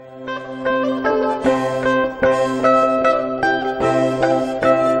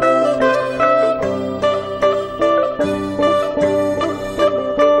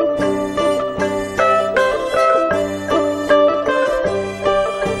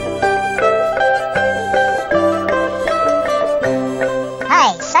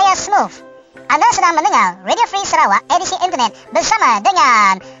Sarawak edisi internet bersama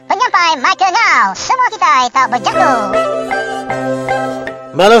dengan penyampai Michael Ngau. Semua kita tak berjanggut.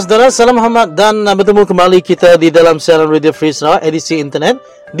 Malam saudara, salam hormat dan bertemu kembali kita di dalam siaran Radio Free Sarawak edisi internet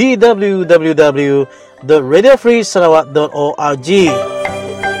di www.radiofreesarawak.org.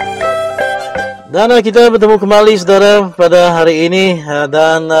 Dan kita bertemu kembali saudara pada hari ini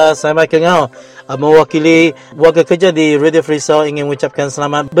dan saya Michael Ngau mewakili warga kerja di Radio Free Sarawak ingin mengucapkan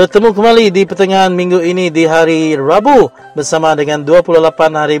selamat bertemu kembali di pertengahan minggu ini di hari Rabu bersama dengan 28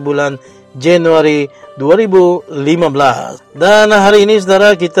 hari bulan Januari 2015. Dan hari ini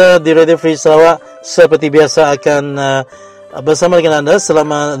saudara, kita di Radio Free Sarawak seperti biasa akan bersama dengan anda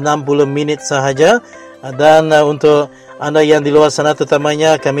selama 60 minit sahaja. Dan untuk anda yang di luar sana,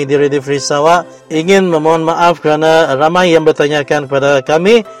 terutamanya kami di Radio Free Sarawak, ingin memohon maaf kerana ramai yang bertanyakan kepada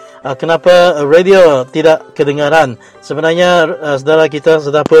kami kenapa radio tidak kedengaran. Sebenarnya saudara, kita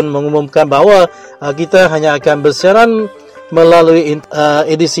sudah pun mengumumkan bahawa kita hanya akan bersiaran melalui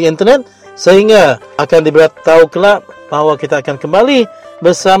edisi internet, sehingga akan diberitahu kelak bahawa kita akan kembali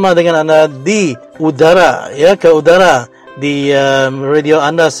bersama dengan anda di udara, ya, ke udara di radio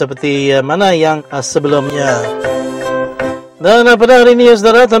anda seperti mana yang sebelumnya. Dan pada hari ini ya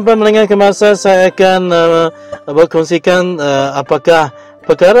saudara, tanpa melengahkan masa, saya akan berkongsikan apakah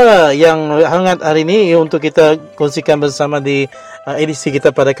perkara yang hangat hari ini untuk kita kongsikan bersama di edisi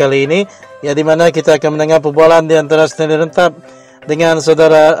kita pada kali ini, ya, di mana kita akan mendengar perbualan di antara Stanley Rentap dengan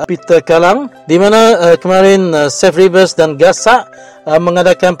saudara Peter Kalang, di mana kemarin Safe Rivers dan Gasak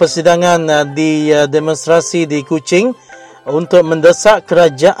mengadakan persidangan di demonstrasi di Kuching untuk mendesak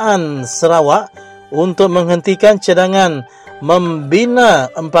kerajaan Sarawak untuk menghentikan cadangan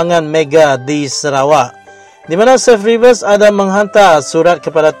membina empangan mega di Sarawak, di mana Safe Rivers ada menghantar surat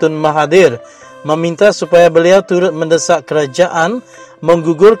kepada Tun Mahathir meminta supaya beliau turut mendesak kerajaan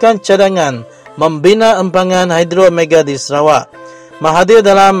menggugurkan cadangan membina empangan hidro mega di Sarawak. Mahathir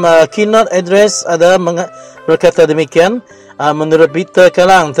dalam keynote address ada berkata demikian menurut Peter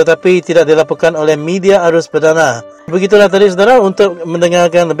Kalang, tetapi tidak dilaporkan oleh media arus perdana. Begitulah tadi saudara, untuk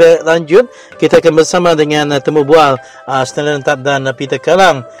mendengarkan lebih lanjut kita akan bersama dengan temu bual Stanley Rentap dan Peter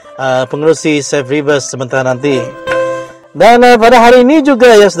Kalang, pengerusi Safe Rivers sebentar nanti. Dan pada hari ini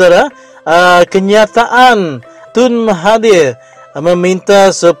juga ya saudara, kenyataan Tun Mahathir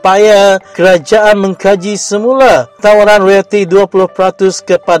meminta supaya kerajaan mengkaji semula tawaran royalti 20%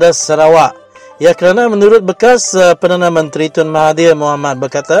 kepada Sarawak. Ya, kerana menurut bekas Perdana Menteri Tun Mahathir Mohamad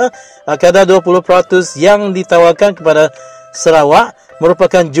berkata, kadar 20% yang ditawarkan kepada Sarawak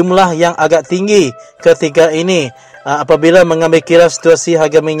merupakan jumlah yang agak tinggi ketika ini apabila mengambil kira situasi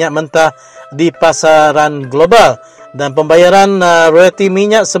harga minyak mentah di pasaran global, dan pembayaran royalti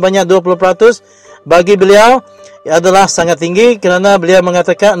minyak sebanyak 20% bagi beliau adalah sangat tinggi, kerana beliau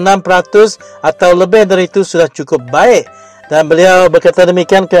mengatakan 6% atau lebih dari itu sudah cukup baik. Dan beliau berkata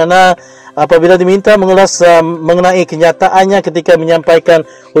demikian kerana apabila diminta mengulas mengenai kenyataannya ketika menyampaikan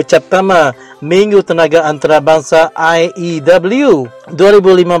ucap tama Minggu Tenaga Antarabangsa IEW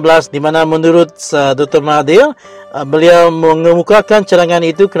 2015, di mana menurut Dr. Mahathir, beliau mengemukakan cadangan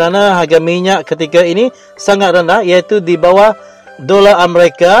itu kerana harga minyak ketika ini sangat rendah, iaitu di bawah dolar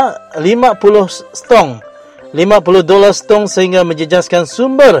Amerika 50 dolar setong, sehingga menjejaskan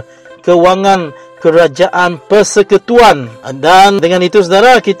sumber kewangan kerajaan persekutuan. Dan dengan itu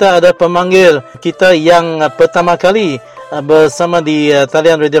saudara, kita ada pemanggil kita yang pertama kali bersama di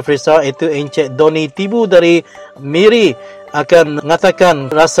talian Radio Free Sarawak, iaitu Encik Doni Tibu dari Miri, akan mengatakan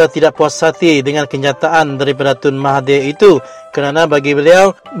rasa tidak puas hati dengan kenyataan daripada Tun Mahathir itu, kerana bagi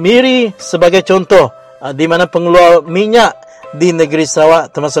beliau Miri sebagai contoh di mana pengeluar minyak di negeri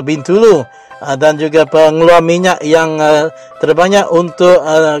Sarawak termasuk Bintulu, dan juga pengeluar minyak yang terbanyak untuk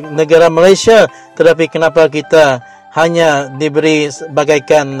negara Malaysia, tetapi kenapa kita hanya diberi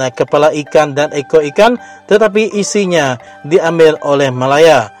bagaikan kepala ikan dan ekor ikan, tetapi isinya diambil oleh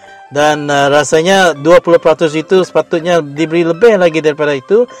Malaya. Dan rasanya 20% itu sepatutnya diberi lebih lagi daripada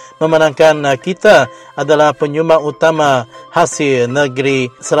itu, memandangkan kita adalah penyumbang utama hasil negeri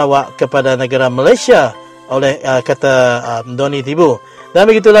Sarawak kepada negara Malaysia, oleh kata Doni Tibu. Dan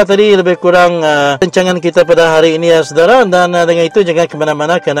begitulah tadi lebih kurang rancangan kita pada hari ini ya saudara. Dan dengan itu jangan ke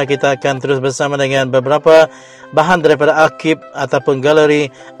mana-mana, kerana kita akan terus bersama dengan beberapa bahan daripada arsip ataupun galeri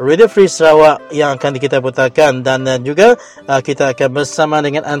Radio Free Sarawak yang akan kita putarkan. Dan juga kita akan bersama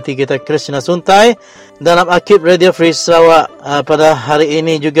dengan anti kita Krishna Suntai dalam arsip Radio Free Sarawak pada hari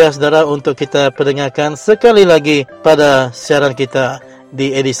ini juga saudara, untuk kita perdengarkan sekali lagi pada siaran kita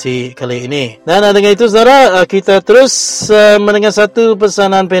di edisi kali ini. Dan dengan itu saudara, kita terus mendengar satu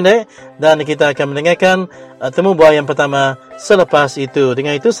pesanan pendek dan kita akan mendengarkan temu bual yang pertama selepas itu.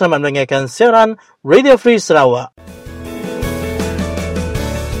 Dengan itu selamat mendengarkan siaran Radio Free Sarawak.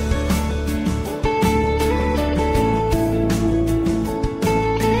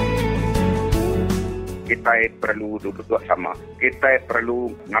 Kita perlu duduk sama. Kita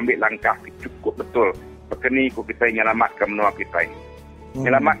perlu ngambil langkah cukup betul. Perkeni ku kita nyelamatkan menua kita.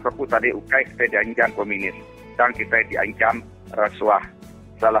 Nyelamat aku tadi ukai kita diancam komunis. Dan kita diancam rasuah,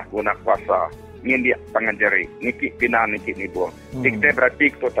 salah guna kuasa, ngindik tangan jari, nikik pina, nikik nibuang. Kita berarti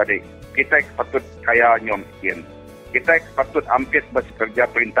itu tadi. Kita patut kaya nyom ikin. Kita patut ampis bekerja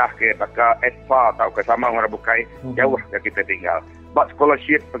perintah ke baka etpa atau kesama orang bukai jauh ke kita tinggal. Bak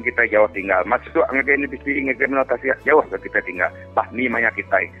scholarship pun kita jauh tinggal. Maksud ngagai universiti, ngagai menotasi jauh ke kita tinggal. Bah ni maya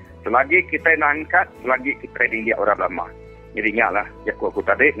kita. Selagi kita nak angkat, selagi kita di orang lama. Jadi lah, ya aku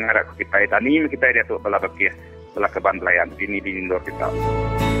tadi ngarap kita tani kita dia tu bala bakir, bala keban pelayan di indor kita.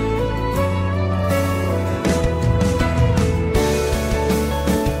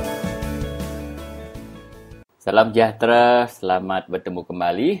 Salam sejahtera, selamat bertemu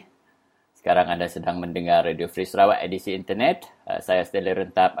kembali. Sekarang anda sedang mendengar Radio Free Sarawak edisi internet. Saya Stella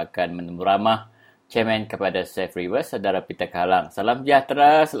Rentap akan menemu ramah Chairman kepada Safe River, Saudara Peter Kalang. Salam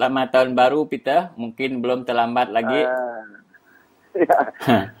sejahtera, selamat tahun baru Peter. Mungkin belum terlambat lagi.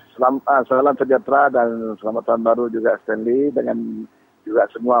 Salam sejahtera dan selamat tahun baru juga Stanley dengan juga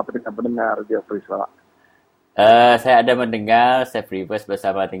semua pendengar Radio Free Sarawak. Saya ada mendengar Safe Rivers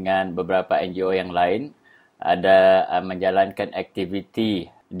bersama dengan beberapa NGO yang lain ada menjalankan aktiviti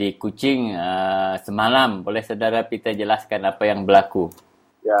di Kuching semalam. Boleh saudara Peter jelaskan apa yang berlaku?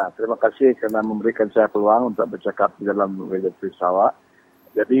 Ya, terima kasih kerana memberikan saya peluang untuk bercakap di dalam Radio Free Sarawak.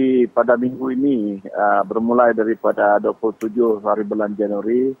 Jadi pada minggu ini bermulai daripada 27 hari bulan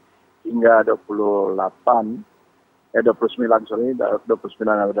Januari hingga 29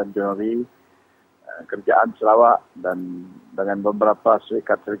 bulan Januari kerajaan Sarawak dan dengan beberapa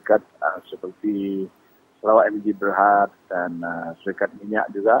syarikat-syarikat seperti Sarawak Energy Berhad dan syarikat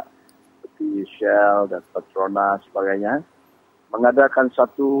minyak juga seperti Shell dan Petronas sebagainya mengadakan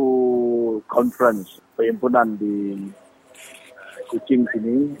satu conference perhimpunan di Kuching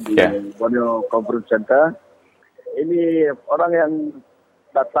sini di Borneo Conference Center. Ini orang yang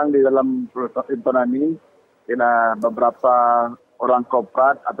datang di dalam perhimpunan ini kena beberapa orang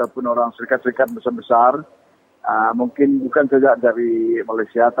korporat ataupun orang syarikat-syarikat besar-besar. Mungkin bukan saja dari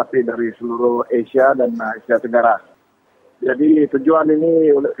Malaysia tapi dari seluruh Asia dan Asia Tenggara. Jadi tujuan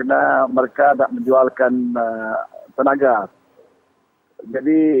ini kerana mereka nak menjualkan tenaga.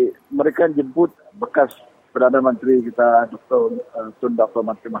 Jadi mereka jemput bekas Perdana Menteri kita Tun Dr.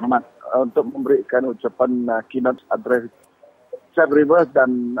 Mahathir Mohamad untuk memberikan ucapan keynote address Safe Rivers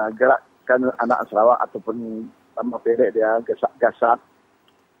dan gerakkan anak Sarawak ataupun nama pendek dia Gasak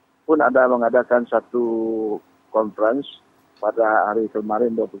pun ada mengadakan satu conference pada hari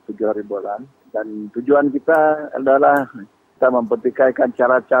kemarin 27 hari bulan dan tujuan kita adalah kita mempertikaikan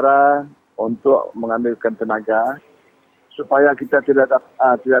cara-cara untuk mengambilkan tenaga supaya kita tidak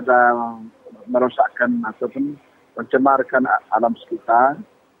ada merosakkan ataupun mencemarkan alam sekitar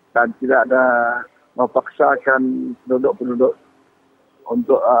dan tidak ada memaksakan penduduk-penduduk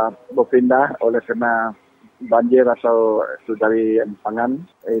untuk berpindah oleh kerana banjir atau itu dari pangan.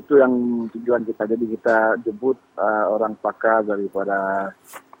 Itu yang tujuan kita. Jadi kita jemput orang pakar daripada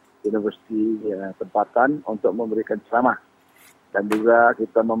universiti tempatan untuk memberikan ceramah. Dan juga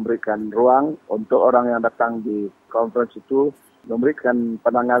kita memberikan ruang untuk orang yang datang di conference itu memberikan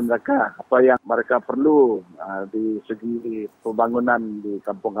pandangan mereka apa yang mereka perlu di segi pembangunan di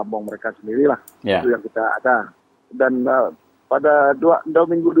kampung-kampung mereka sendirilah. Itu yang kita ada. Dan pada dua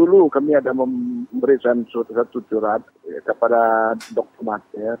minggu dulu kami ada memberikan satu surat kepada Dr.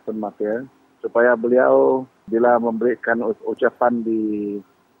 Mahathir supaya beliau bila memberikan ucapan di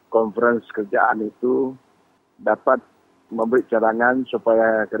konferensi kerjaan itu dapat memberi cadangan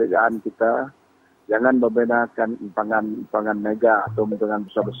supaya kerajaan kita jangan membenarkan impangan mega atau impangan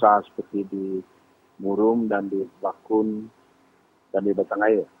besar-besar seperti di Murum dan di Bakun dan di Batang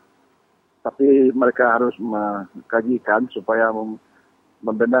Air. Tapi mereka harus mengkajikan supaya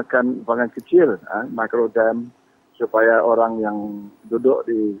membenarkan impangan kecil, micro dam, supaya orang yang duduk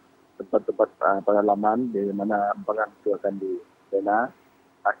di tempat-tempat pedalaman di mana impangan itu akan dibina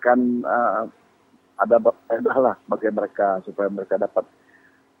akan ada faedah lah bagi mereka supaya mereka dapat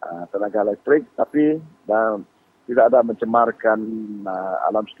tenaga listrik, tapi tidak ada mencemarkan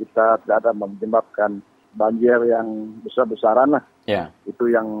alam sekitar, tidak ada menyebabkan banjir yang besar-besaran lah. Itu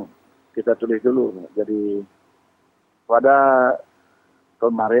yang kita tulis dulu. Jadi pada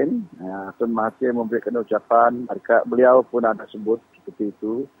kemarin, Tun Mahathir memberikan ucapan, beliau pun ada sebut seperti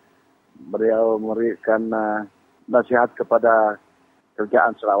itu. Beliau memberikan nasihat kepada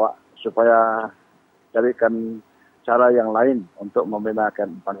kerajaan Sarawak supaya carikan cara yang lain untuk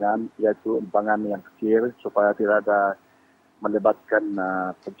membinakan empangan, iaitu empangan yang kecil supaya tidak ada melibatkan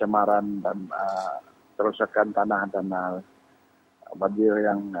pencemaran dan kerusakan tanah dan banjir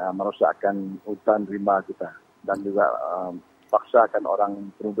yang merosakkan hutan rimba kita, dan juga paksakan orang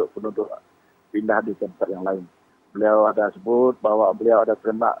penduduk pindah di tempat yang lain. Beliau ada sebut bahawa beliau ada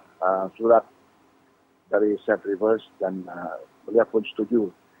terima surat dari Safe Rivers dan beliau pun setuju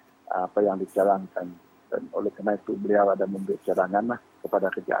apa yang dijalankan. Dan oleh kerana itu beliau ada memberi cadangan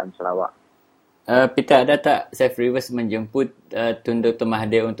kepada kerajaan Sarawak. Peter, ada tak Safe Rivers menjemput Tun Dr.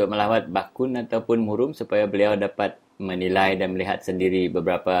 Mahathir untuk melawat Bakun ataupun Murum supaya beliau dapat menilai dan melihat sendiri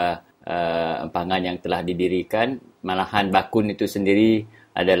beberapa empangan yang telah didirikan? Malahan Bakun itu sendiri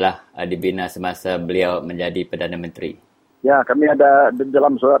adalah dibina semasa beliau menjadi Perdana Menteri. Ya, kami ada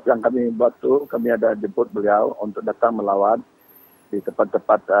dalam surat yang kami buat tu, kami ada jemput beliau untuk datang melawat di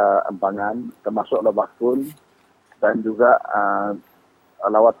tempat-tempat empangan, termasuk Bakun, dan juga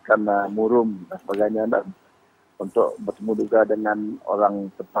lawatkan Murum dan sebagainya, dan untuk bertemu juga dengan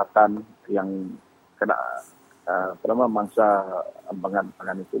orang tempatan yang kena mangsa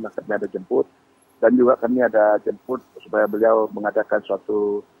empangan itu. Kami ada jemput, dan juga kami ada jemput supaya beliau mengadakan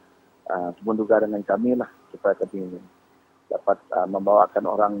suatu temu juga dengan kami supaya kami dapat membawakan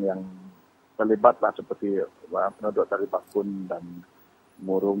orang yang terlibat seperti penduduk dari Bakun dan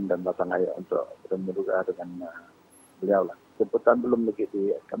Murum dan Batang Air untuk bertemu juga dengan beliau Jemputan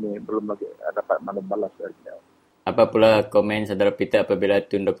kami belum lagi dapat maklum balas dari beliau. Apa pula komen saudara Peter apabila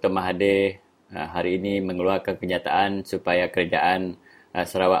Tun Dr. Mahathir hari ini mengeluarkan kenyataan supaya kerajaan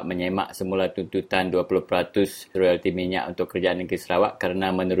Sarawak menyemak semula tuntutan 20% royalti minyak untuk kerajaan negeri Sarawak kerana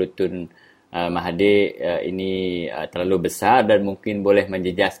menurut Tun Mahathir ini terlalu besar dan mungkin boleh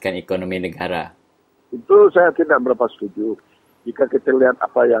menjejaskan ekonomi negara? Itu saya tidak berapa setuju. Jika kita lihat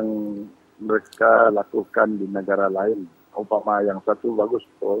apa yang mereka lakukan di negara lain, umpama yang satu bagus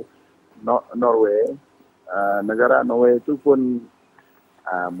betul, Norway, negara Norway itu pun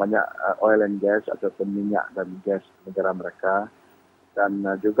banyak oil and gas ataupun minyak dan gas negara mereka, dan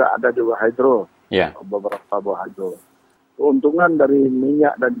juga ada juga hydro, beberapa buah hydro. Keuntungan dari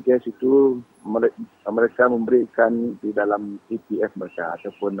minyak dan gas itu mereka memberikan di dalam EPF mereka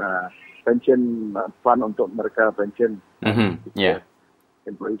ataupun pension fund untuk mereka pension,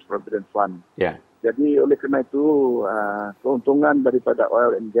 Employees Provident Fund. Jadi oleh kerana itu keuntungan daripada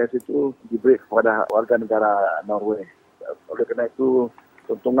oil and gas itu diberi kepada warga negara Norway. Oleh kerana itu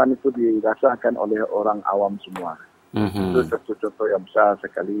keuntungan itu dirasakan oleh orang awam semua. Itu satu contoh yang besar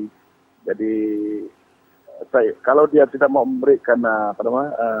sekali. Jadi kalau dia tidak mau memberikan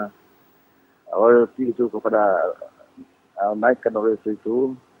royalty itu kepada naikkan royalty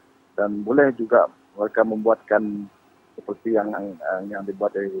itu, dan boleh juga mereka membuatkan seperti yang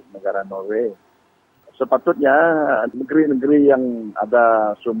dibuat dari negara Norway. Sepatutnya negeri-negeri yang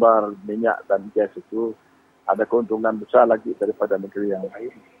ada sumber minyak dan gas itu ada keuntungan besar lagi daripada negeri yang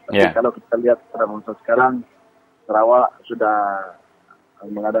lain. Tapi kalau kita lihat pada masa sekarang, Sarawak sudah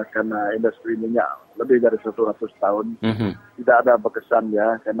mengadakan industri minyak lebih dari 100 tahun. Tidak ada berkesan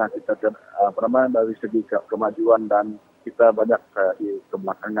kerana kita dari segi kemajuan dan kita banyak di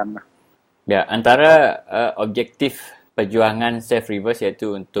kebelakangan. Ya, antara objektif perjuangan Safe Rivers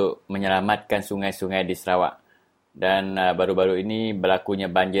iaitu untuk menyelamatkan sungai-sungai di Sarawak. Dan baru-baru ini berlakunya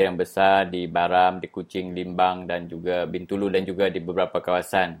banjir yang besar di Baram, di Kuching, Limbang dan juga Bintulu dan juga di beberapa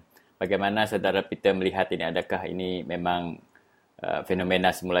kawasan. Bagaimana saudara Peter melihat ini? Adakah ini memang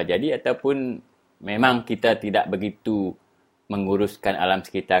fenomena semula jadi ataupun memang kita tidak begitu menguruskan alam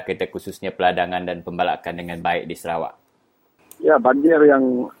sekitar kita, khususnya peladangan dan pembalakan dengan baik di Sarawak? Ya, banjir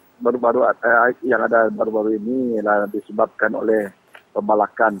yang ada baru-baru ini disebabkan oleh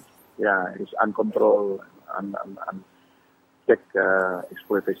pembalakan, is uncontrolled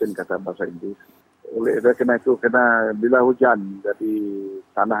exploitation kata bahasa Inggeris. Oleh kerana itu, bila hujan, jadi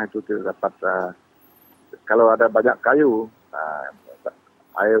tanah itu tidak dapat, kalau ada banyak kayu,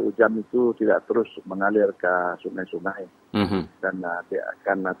 air hujan itu tidak terus mengalir ke sungai-sungai dan dia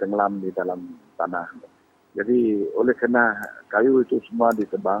akan tenggelam di dalam tanah. Jadi oleh kerana kayu itu semua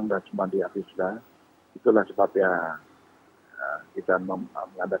ditebang dan semua dihabis dah, itulah sebabnya kita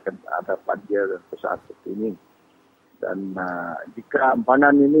mengadakan ada banjir besar seperti ini. Dan jika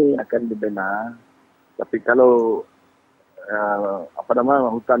empangan ini akan dibina, tapi kalau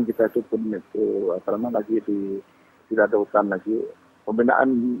hutan kita itu pun itu lagi tidak ada hutan lagi,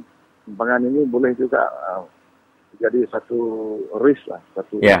 pembinaan empangan ini boleh juga jadi satu risk lah,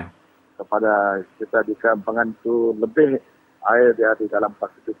 kepada kita di kampangan itu lebih air dia di dalam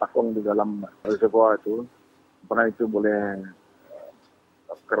itu takung di dalam reservoir itu, karena itu boleh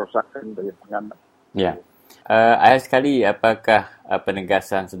kerosakan dari pangan. Ya. Akhir sekali, apakah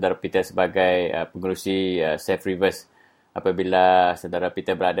penegasan saudara Peter sebagai pengerusi Safe Rivers apabila saudara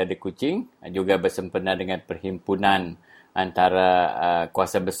Peter berada di Kuching juga bersempena dengan perhimpunan antara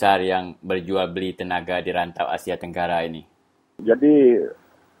kuasa besar yang berjual beli tenaga di rantau Asia Tenggara ini? Jadi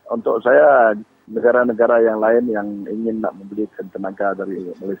untuk saya, negara-negara yang lain yang ingin nak membelikan tenaga dari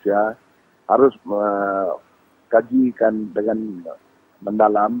Malaysia harus kajikan dengan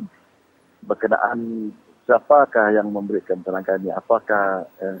mendalam berkenaan siapakah yang memberikan tenaga ini, apakah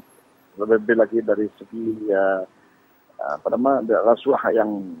lebih lagi dari segi rasuah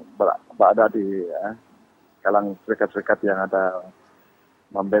yang berada di kalangan serikat-serikat yang ada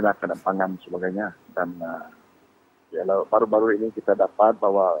membela pangan sebagainya. Dan baru-baru ini kita dapat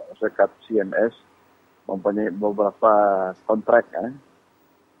bahwa serikat CNS mempunyai beberapa kontrak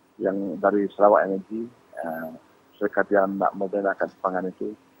yang dari Sarawak Energy, serikat yang nak membela pangan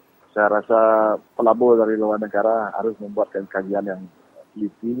itu. Saya rasa pelabur dari luar negara harus membuatkan kajian yang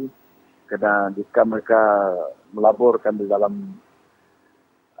teliti, karena jika mereka melaburkan di dalam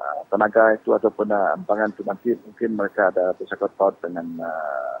tenaga itu ataupun pangan itu, nanti mungkin mereka ada bersangkut paut dengan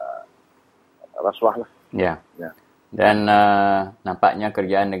rasuah lah. Ya. Dan nampaknya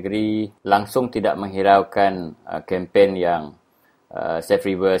kerajaan negeri langsung tidak menghiraukan kempen yang Safe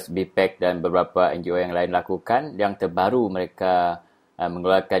Rivers, BPAC dan beberapa NGO yang lain lakukan. Yang terbaru mereka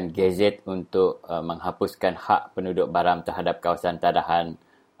mengeluarkan gazet untuk menghapuskan hak penduduk Baram terhadap kawasan tadahan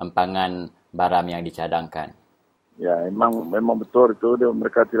empangan Baram yang dicadangkan. Ya, memang betul itu,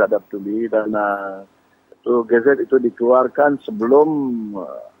 mereka tidak ada peduli, dan itu gazet itu dikeluarkan sebelum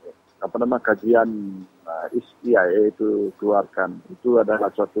kajian EIA itu keluarkan. Itu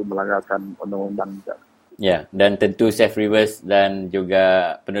adalah suatu melanggarkan undang-undang. Ya, dan tentu Safe Rivers dan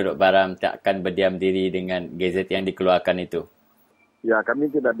juga penduduk Baram tak akan berdiam diri dengan gazet yang dikeluarkan itu. Ya, kami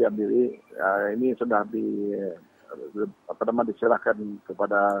tidak diam diri. Ini sudah diserahkan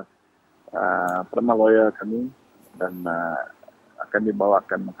kepada lawyer kami dan akan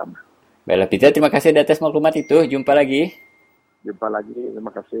dibawakan mahkamah. Baiklah Peter, terima kasih atas maklumat itu. Jumpa lagi.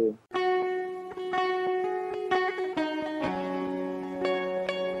 Terima kasih.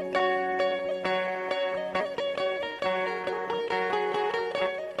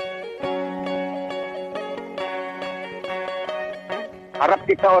 Harap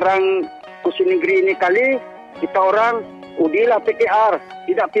kita orang Kuching Negeri ini kali, kita orang udilah PKR.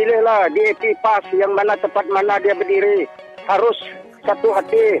 Tidak pilihlah DAP PAS yang mana tempat mana dia berdiri. Harus satu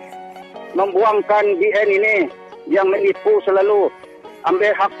hati membuangkan BN ini yang menipu selalu.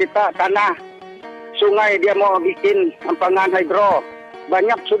 Ambil hak kita tanah. Sungai dia mau bikin empangan hidro.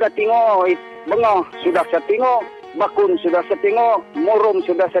 Banyak sudah tengok, bengah sudah saya tengok, bakun sudah saya tengok, murum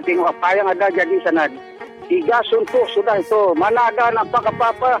sudah saya tengok. Apa yang ada jadi sana. 3 suntuk sudah itu. Mana ada nampak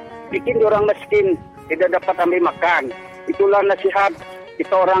apa-apa, bikin orang miskin, tidak dapat ambil makan. Itulah nasihat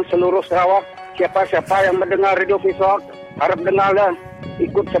kita orang seluruh Sarawak. Siapa-siapa yang mendengar Radio Free Sarawak, harap dengarlah,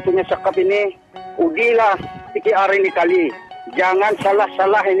 ikut satunya cakap ini. Udilah PKR ini kali. Jangan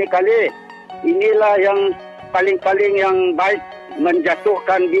salah-salah ini kali. Inilah yang paling-paling yang baik,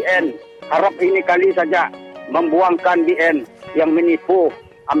 menjatuhkan BN. Harap ini kali saja, membuangkan BN yang menipu,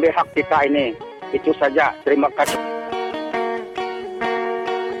 ambil hak kita ini. Itu saja. Terima kasih.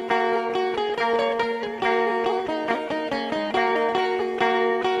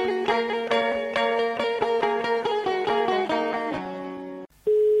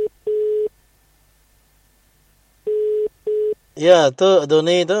 Ya, tu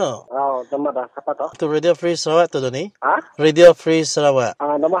Doni tu. Oh, nama dah. Siapa tu? Tu Radio Free Sarawak tu Doni. Ha? Radio Free Sarawak.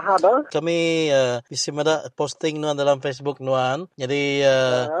 Nama ada? Kami isi ada posting nuan dalam Facebook nuan. Jadi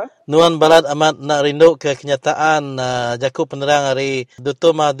nuan balat amat nak rindu ke kenyataan jaku penerang hari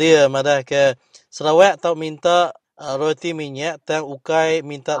Dr. Mahathir madah ke Sarawak tau minta royalti minyak tang ukai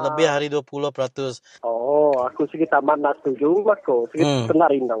minta lebih hari 20%. Oh, aku sikit amat nak setuju aku. Sikit tengah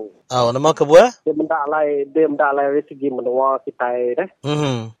rindang. Oh, nama kebuah? Dia mendak lai dari segi menua kita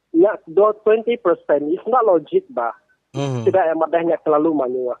Ya, 20% is not logic bah. Tidak yang madahnya terlalu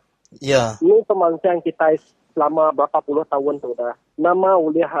manua. Ya. Ini pemangsian kita selama berapa puluh tahun tu dah. Nama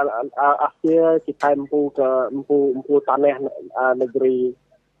oleh hasil kita empu tanah negeri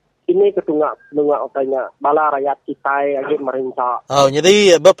ini ketungak utanya bala rakyat kita lagi merintah.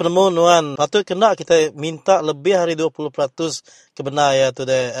 Jadi penemu nuan patut kena kita minta lebih hari 20% kebenar ya tu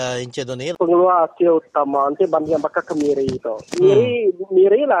Encik Doni. Pengeluar hasil utama nanti banding bakal ke Miri itu.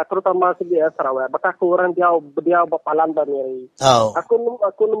 Miri lah terutama segi Sarawak. Bakal kurang dia berpalan dan Miri.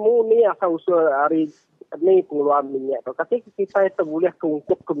 Aku nemu ni asal usul hari ni pengeluaran minyak tu. Tapi kita itu boleh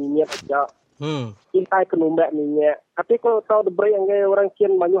keungkup ke minyak saja. Kita kenumbak minyak. Tapi kalau tahu diberi yang orang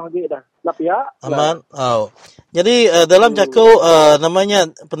kian banyak lagi dah. Tapi ya. Aman. Jadi dalam jakau namanya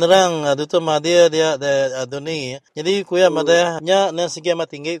penerang itu Mahathir dia Doni. Jadi kuya madahnya nan segi amat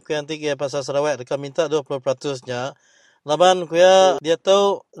tinggi kuya nanti pasal Sarawak dekat minta 20%-nya. Laban kuya dia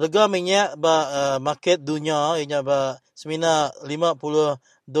tahu rega minyak market dunia ianya semina $50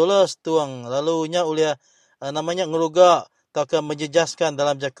 tuang. Lalu nya ulia namanya ngeruga atau menjejaskan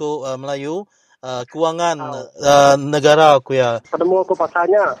dalam jakau Melayu kewangan negara kuya. Penemu aku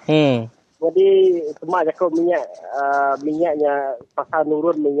pasalnya. Jadi cuma jakau minyaknya pasal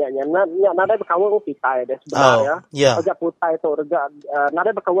nurun minyaknya. Nada berkawang kita deh sebenarnya. Ajak putai itu rega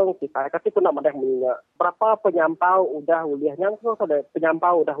nada berkawang kita. Tapi aku nak madah minyak. Berapa penyampau udah uliahnya?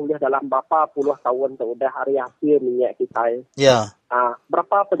 Penyampau udah uliah dalam berapa puluh tahun tu udah hari hasil minyak kita.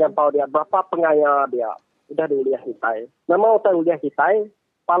 Berapa penyampau dia? Berapa pengaya dia? Udah diuliah kita. Nama udah uliah kita.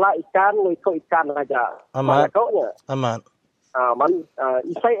 Pala ikan, ikut ikan aja. Amat.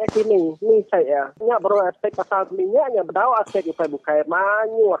 Isai ini saya. Nya baru aspek pasal minyaknya berdawa aspek kita bukai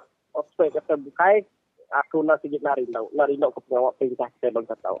manyur. Aspek kita bukai aku nak sikit narindau ke pengawal perintah kita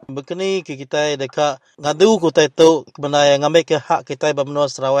bang tahu. Begini kita dekat ngadu kita itu kebenaran ngambil ke hak kita benua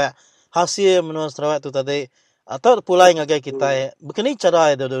Sarawak. Hasil benua Sarawak tu tadi atau pulai ngagai kita. Begini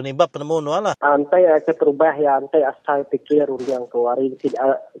cara itu ni bab penemu nualah. Antai terubah ya antai asal fikir yang keluarin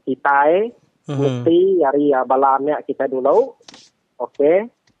kita mesti hari balamnya kita dulu. Okey.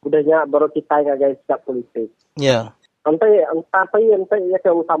 Udahnya baru kita ngagai sikap politik. Antai ya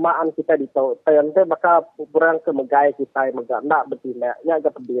keutamaan kita di tahu. Antai bakal kurang ke megai kita nak bertindak nya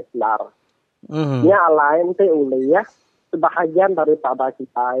agak pedih selar. Nya lain te uli ya. Sebahagian daripada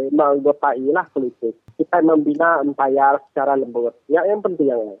kita menggotailah politik. Kita membina empayar secara lembut. Yang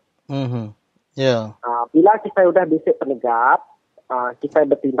penting. Bila kita sudah bisa penegak, kita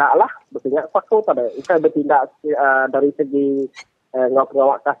bertindaklah. Bertindak fakta tadi. Kita bertindak dari segi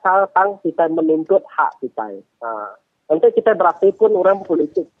ngawak kasar, kita menuntut hak kita. Nanti kita berarti pun orang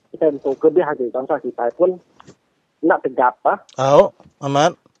politik kita untuk lebih hadir. Contoh kita pun nak tegap.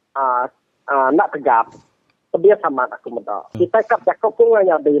 Amat. Nak tegap. Kebiasaan aku muda. Kita kap jakop pun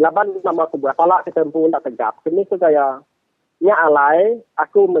hanya di laban nama aku buat tolak kita pun nak tegap. Ini tu saya nya alai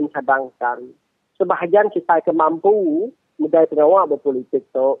aku mencadangkan sebahagian kita kemampu menjadi pengawal berpolitik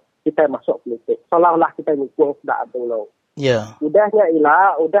tu kita masuk politik. Seolah-olah kita nikung sudah dulu. Udahnya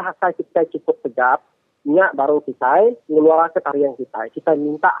udah asal kita cukup tegap, nya baru kita mengeluarkan tarian kita. Kita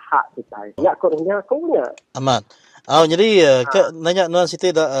minta hak kita. Nya kurangnya akunya. Amat. Jadi nanya Nuan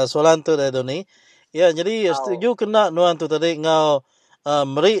Siti soalan tu dari Doni. Jadi setuju kena nuan tu tadi ngau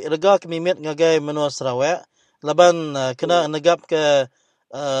meri rega kemimit ngagai menua Sarawak laban kena negap ke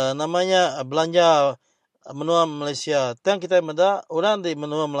namanya belanja menua Malaysia. Tang kita meda orang di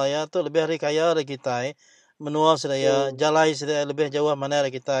menua Melaya tu lebih hari kaya dari kita. Menua sedaya jalai sedaya lebih jauh mana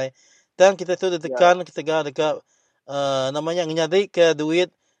dari kita. Tang kita tu ditekan kita dekat namanya ngenyadi ke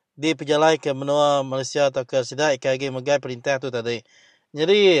duit di pejalai ke menua Malaysia atau ke sedai ke megai perintah tu tadi.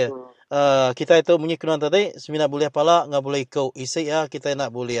 Jadi kita itu menyikunan tadi semina boleh pala nggak boleh kau isi kita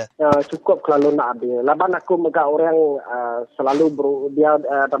nak boleh cukup kalau nak ada laban aku megak orang selalu dia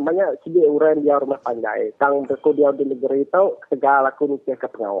namanya segi orang dia rumah panjai tang beku dia di negeri itu segala aku nikah ke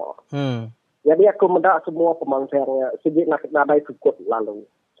pengawal jadi aku mendak semua pemangsanya segi nak ada cukup lalu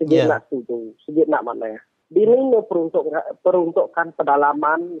segi nak setuju segi nak mana Bini peruntukkan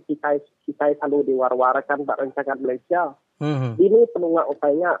pedalaman kita selalu diwar-warkan tak rencangan Malaysia. Ini penunggak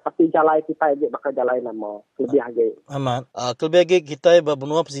upaya tapi jalai kita aja bakal jalai nama lebih lagi. Aman. Lebih lagi kita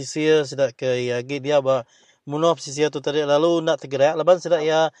benua pesisir sedak ke lagi dia benua pesisir tu tadi lalu nak tergerak laban sedak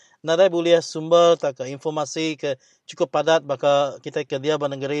ya nadai boleh sumber tak ke informasi ke cukup padat bakal kita ke dia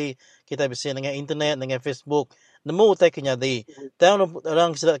negeri kita bisa dengan internet dengan Facebook nemu utai kenyadi. Tahu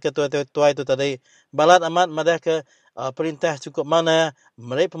orang sedak ke tuai tu tadi balat amat madah ke perintah cukup mana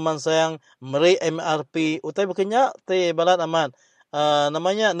meri pemansang meri MRP utai bukannya te balat amat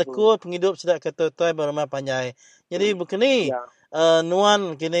namanya neku penghidup sedak ke tuai berumah panjai. Jadi bukini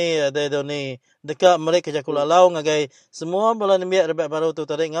nuan kini Doni dekat mereka jakulalau ngagai semua bola nembiak rebak baru tu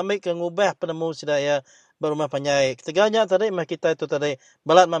tadi ngambil ke ngubah penemu sedaya berumah panjai. Ketiganya tadi mah kita itu tadi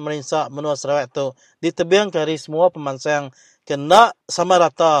balat mak merinsak menua Sarawak tu ditebiang kari semua pemansang kena sama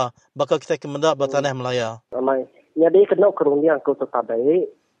rata bakal kita kemendak bertanah Melaya. Ramai. Jadi kena kerunian aku tetapi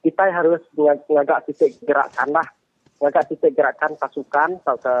kita harus ngagak titik gerakan lah. Ngagak titik gerakan pasukan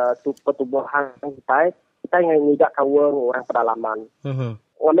atau ke pertubuhan kita ngajak kawan orang pedalaman.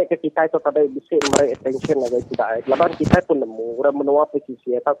 Ngambil ke kita itu tadi bisa memberi attention lagi tidak. Laban kita pun nemu orang menua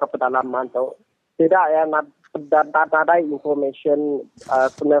posisi atau ke pedalaman atau tidak ya ada information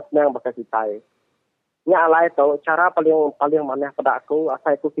senang-senang bakal kita. Nya alai tu cara paling mana pada aku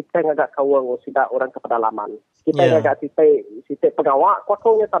asal aku kita ngagak kawan tidak orang ke pedalaman. Kita ngagak titik pengawal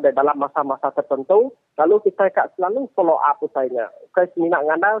kuatnya tadi dalam masa-masa tertentu lalu kita kat selalu follow up usainya. Kai minat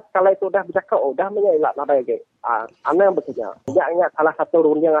ngandal sekali itu dah bercakap dah menyailak nada lagi. Ana yang bekerja. Nya salah satu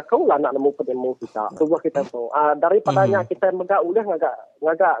run yang aku lah nak nemu penemu kita. Cuba kita tu. Daripadanya kita megak udah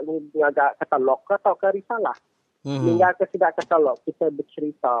ngagak katalog atau ke risalah. Hingga ke tidak katalog kita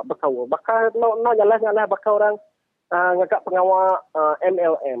bercerita berkawan bakal no jalan-jalan bakal orang ngagak pengawal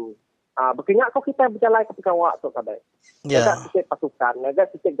MLM berkenyak kau kita berjalan ke pengawal tu tadi ngagak sikit pasukan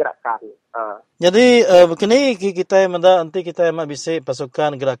ngagak sikit gerakan jadi begini kita menda nanti kita bisa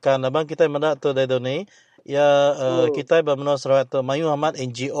pasukan gerakan abang kita menda tu dari doni ya kita bermenua Sarawak tu mayu amat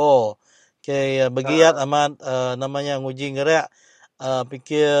NGO ke begiat amat namanya nguji ngerak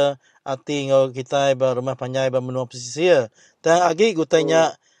pikir ati ngau kita berumah panjai bermenua pesisir. Dan agi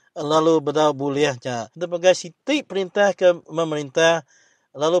gutanya lalu berdau buliahnya. Sebagai sitik perintah ke memerintah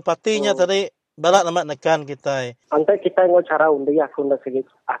lalu patinya tadi balak nama nekan kita. Antai kita ngau cara undi aku nang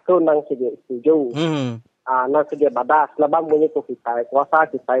segi setuju. Nang segi badas labang bunyi tu kita kuasa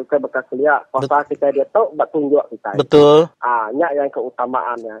kita ke bekas kuliah kuasa kita dia tahu buat tunjuk kita. Betul. Nya yang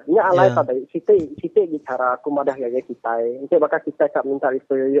keutamaannya. Nya alai tadi sitik bicara aku madah gaya kita. Nanti bakal kita kat minta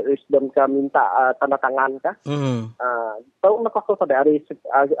wisdom ke minta tanda tangan ke. Tahu nak kau tadi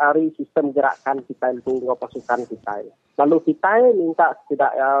hari sistem gerakan kita itu ngau pasukan kita. Lalu kita minta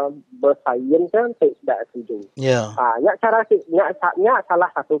tidak bersaing kan tidak setuju. Nya cara nya salah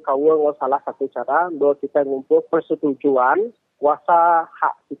satu kawan salah satu cara dua kita ngumpul persetujuan kuasa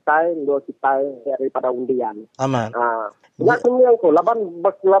hak kita dua kita daripada undian. Aman. Nya kemudian ko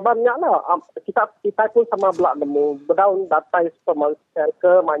labannya lah kita pun sama belak nemu berdaun data pemerintah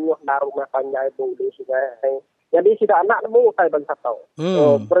ke manyuh darumah panjai bulu sungai. Jadi tidak anak nemu saya bangsa tahu.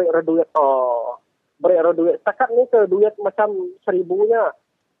 Beri duit setakat ni ke duit macam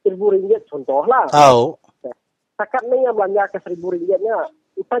RM1,000 contoh lah. Setakat ni yang belanja ke RM1,000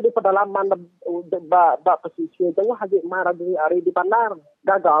 kita di pedalaman bak pesisir jangan hajik marah dari hari di bandar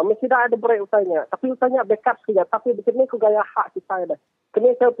gagal mesti dah ada break usahanya tapi usahanya backup saja tapi begini ku gaya hak kita dah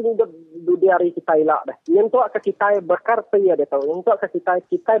kena saya punya di hari kita elak dah nyentuh ke kita berkarta ya dia tahu nyentuh ke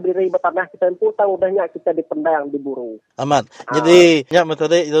kita beri bertanah kita pun tahu udahnya kita dipendang diburu amat jadi nya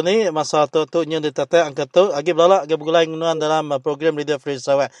metode itu ni masa tu nya ditata angkat tu agi belalak agi begulai nuan dalam program Radio Free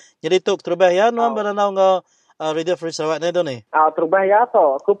Sarawak jadi tu terubah ya nuan beranau ngau Radio Free Sarawak ni tu ni. Terubah ya tu.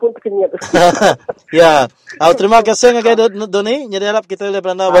 Aku pun terkenyat. Ya. Terima kasih ngagai tu ni. Jadi harap kita boleh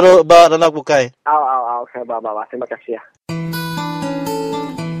beranda baru beranda bukai. Okay, bye. Terima kasih ya.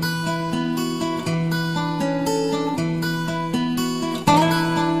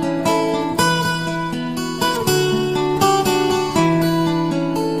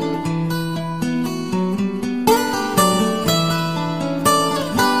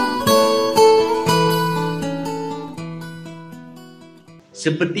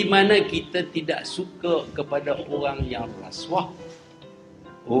 Seperti mana kita tidak suka kepada orang yang rasuah,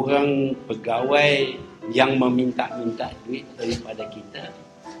 orang pegawai yang meminta-minta duit daripada kita.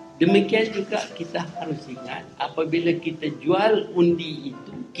 Demikian juga kita harus ingat apabila kita jual undi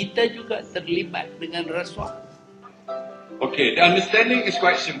itu, kita juga terlibat dengan rasuah. Okay, the understanding is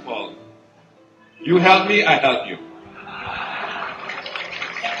quite simple. You help me, I help you.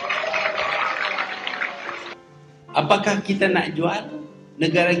 Apakah kita nak jual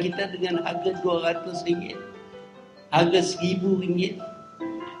negara kita dengan harga RM200, harga RM1,000?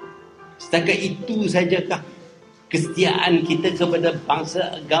 Setakat itu sajakah kesetiaan kita kepada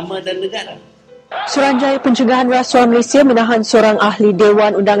bangsa, agama dan negara? Suruhanjaya Pencegahan Rasuah Malaysia menahan seorang ahli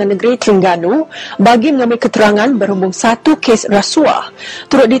Dewan Undangan Negeri Terengganu bagi mengambil keterangan berhubung satu kes rasuah.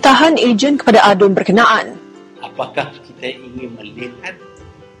 Turut ditahan ejen kepada adun berkenaan. Apakah kita ingin melihat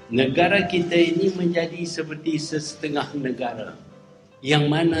negara kita ini menjadi seperti sesetengah negara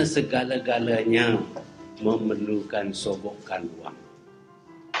yang mana segala-galanya memerlukan sogokan wang?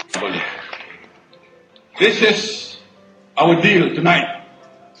 This is our deal tonight.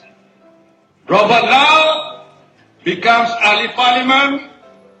 Robert Lau becomes ahli parliament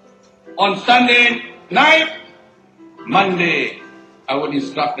on Sunday night. Monday, I will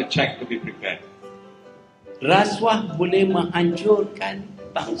instruct the check to be prepared. Rasuah boleh menghancurkan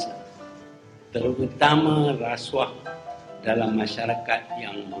bangsa. Terutama rasuah dalam masyarakat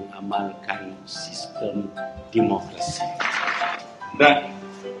yang mengamalkan sistem demokrasi. That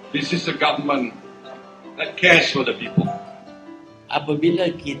this is a government that cares for the people.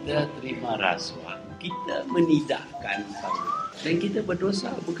 Apabila kita terima rasuah, kita menidakkan bangsa. Dan kita berdosa,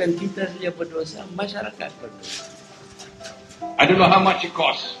 bukan kita saja berdosa, masyarakat berdosa. I don't know how much it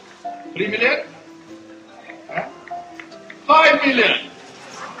costs. 3 million? 5 million.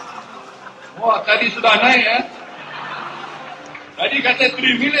 Wah, tadi sudah naik ya. Tadi kata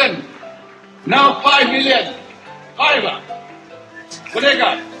 3 million. Now 5 million. 5 lah. Boleh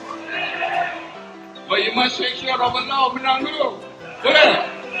kan? But you must make sure Robert Lau menang dulu. Boleh?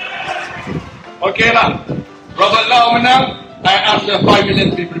 Okey lah. Robert Lau menang. I ask the 5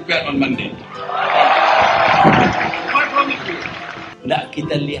 million to be prepared on Monday. I promise you. Tak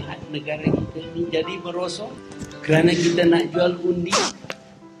kita lihat negara kita ni jadi merosot kerana kita nak jual undi,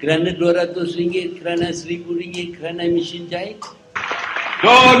 kerana RM200, kerana RM1,000, kerana mesin jahit.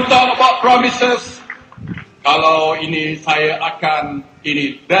 Don't talk about promises. Kalau ini saya akan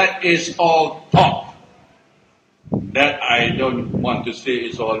ini, that is all talk. That I don't want to say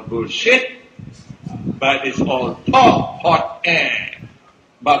is all bullshit, but it's all talk, hot air.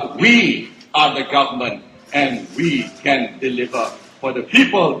 But we are the government and we can deliver for the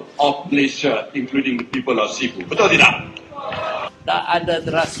people of Malaysia, including the people of Cebu. Betul tidak? Tak ada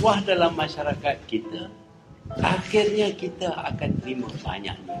rasuah dalam masyarakat kita, akhirnya kita akan terima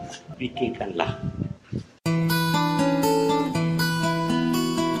banyak ni. Fikirkanlah.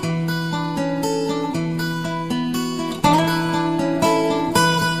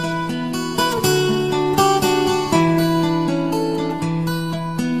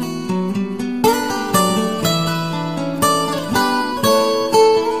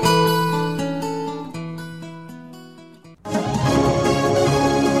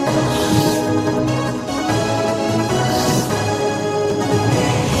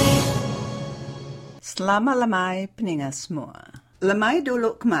 Selamat lemai peningat semua. Lemai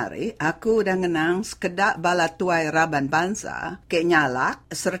dulu kemari, aku dah ngenang sekedak bala tuai Raban Bangsa ke nyalak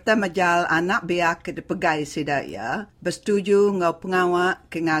serta majal anak biak ke depegai sidaya bersetuju ngau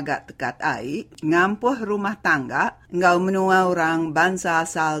pengawak ke ngagak tekat ai, ngampuh rumah tangga ngau menua orang bangsa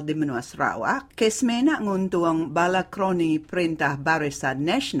asal di menua Sarawak ke semenak nguntung bala kroni Perintah Barisan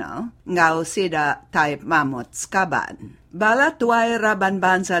Nasional ngau sida Taib Mahmud Skaban. Bala tuai Raban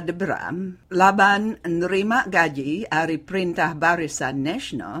Bangsa de Bram, laban nerima gaji dari Perintah Barisan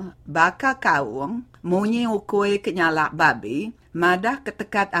Nasional, baka kaung, munyi ukui kenyalak babi, madah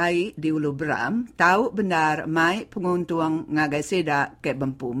ketekat ai di Ulu Bram, tahu benar mai penguntung ngagai seda ke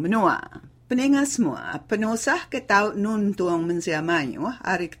Bempu Menua. Peningat semua, penusah ke tahu nuntung mensia mayu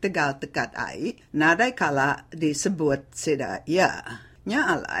hari ketegal tekat ai, nadai kala disebut seda ya. Nya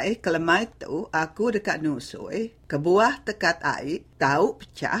alai, kelemai tu aku dekat nusui, kebuah tekat ai, tahu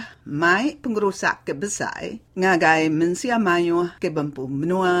pecah, mai pengerusak ke besai, ngagai mensia mayu ke Bempu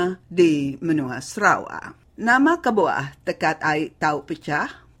Menua di Menua Sarawak. Nama kebuah tekat ai tahu pecah,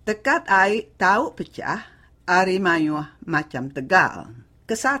 tekat ai tahu pecah, ari mayu macam Tegal.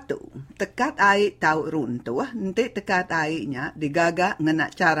 Kesatu, tekat ai tahu runtuh, nanti tekat ainya digagak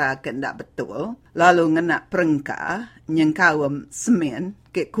ngenak cara kendak betul, lalu ngenak perengka, nyengkawam semen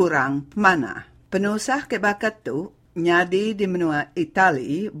ke kurang pemanah. Penusah ke bakat tu, nyadi di menua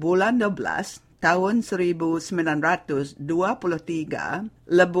Itali bulan 12 tahun 1923,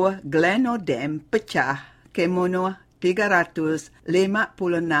 lebuh Gleno Dam pecah ke menua 356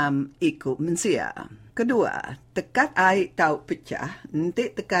 ikut mensia. Kedua, tekat ai tahu pecah,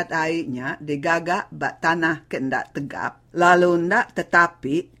 nanti tekat ainya digagak bak tanah kendak tegap, lalu ndak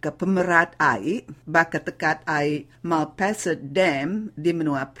tetapi ke pemerat ai, baka tekat ai Malpasset Dam di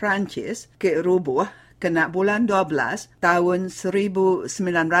menua Perancis ke rubuh kena bulan 12 tahun 1959,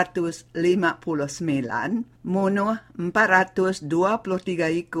 munuh 423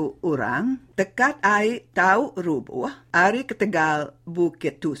 ikut orang, tekat ai tahu rubuh, ari ketegal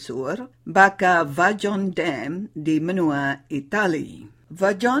Bukit Tusur, baka Vajon Dam di menua Itali.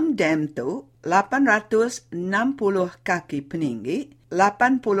 Vajon Dam tu 860 kaki peninggi,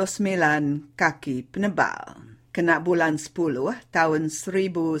 89 kaki penebal. Kena bulan 10 tahun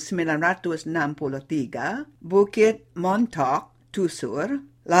 1963, Bukit Montauk, Tusur,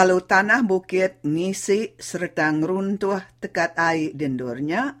 lalu tanah bukit ngisi serta ngeruntuh tekat ai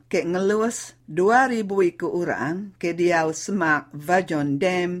dendurnya ke ngelus 2,000 ikut orang ke diau semak Vajon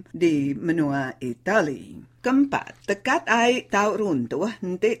Dam di menua Itali. Keempat, tekat ai tahu runtuh,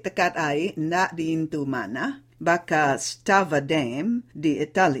 nanti tekat ai ndak diintu mana, baka Stava Dam di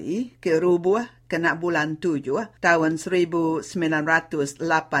Itali ke rubuh kena bulan 7 tahun 1985,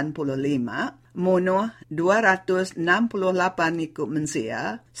 munuh 268 ikut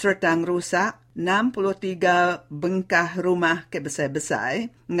mensia serta ngerusak 63 bengkah rumah ke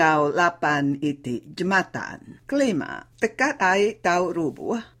besar-besar ngau 8 itik jematan. Kelima, tekat air tau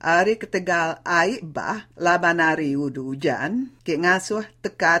rubuh, hari ketegal air bah laban hari udu hujan, ke ngasuh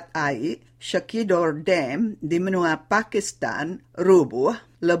tekat air Shakidor Dam di menua Pakistan rubuh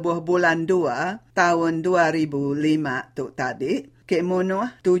lebuh bulan 2 tahun 2005 tu tadi, ke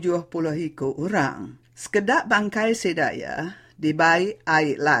munuh 70 ikut orang. Sekedap bangkai sedaya dibai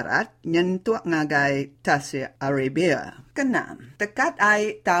air larat nyentuh ngagai Tasik Arabia. Kenam, tekat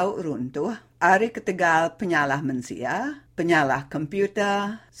air tau runtuh, hari ketegal penyalah mensia, penyalah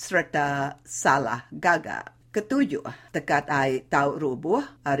komputer, serta salah gagak. Ketujuh, tekat air tau rubuh,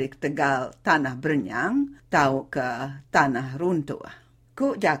 hari ketegal tanah bernyang, tau ke tanah runtuh.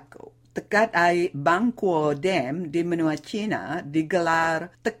 Ku jaku, tekat air Bangkuo Dam di menua China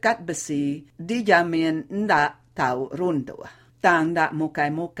digelar tekat besi dijamin ndak tau runtuh. Tang dak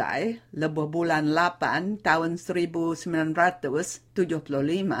mukai-mukai, lebuh bulan 8 tahun 1975,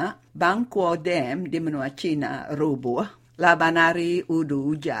 Bangkuo Dam di menua China rubuh. Laban hari udu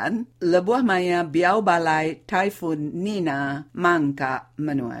hujan, lebuh maya biau balai Typhoon Nina mangka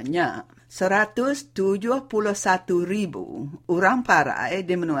menuanya. 171,000 orang parai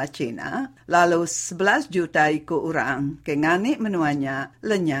di menua China, lalu 11 juta ikut orang ke ngani menuanya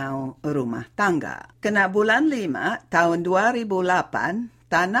lenyau rumah tangga. Kena bulan 5 tahun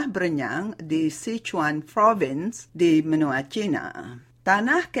 2008, tanah bernyang di Sichuan Province di menua China.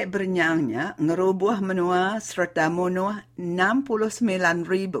 Tanah ke bernyangnya ngerubuh menua serta munuh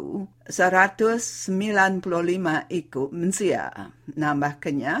 69,195 ikut mensia.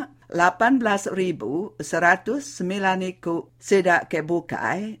 Nambahkannya 18,109 ikut sedak ke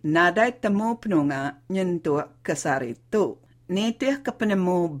bukai nadai temu penunga nyentuh kesar itu. Nitih ke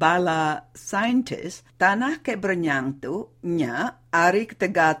penemu bala saintis, tanah ke bernyang tu nya hari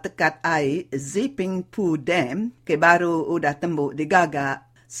ketegal tekat air Zipping Poo Dam ke baru udah tembuk digagak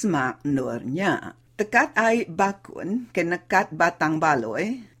semak nurnya. Tekat air bakun ke nekat batang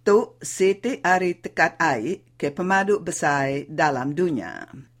baloi tu siti hari tekat air ke pemaduk besar dalam dunia.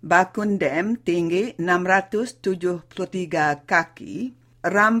 Bakun Dam tinggi 673 kaki.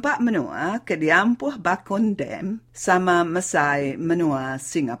 Rampak menua ke diampuh Bakun Dam sama mesai menua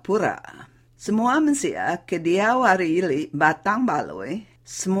Singapura. Semua mensia ke diawari li batang baloi,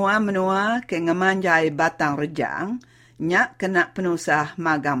 semua menua ke ngemanjai batang rejang, nyak kena penusah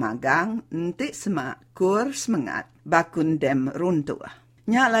magang-magang, entik semak kur semangat Bakun Dam runtuh.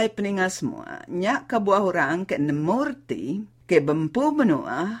 Nyak lai peningat semua, nyak ke buah orang ke nemurti, ke bempu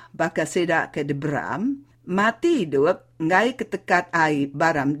menua, baka sedak ke debram, mati hidup ngai ketekat air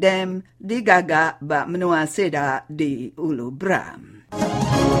Baram Dam digagak bak menua seda di Ulu Bram.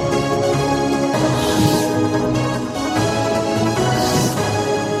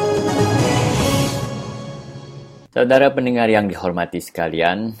 Saudara pendengar yang dihormati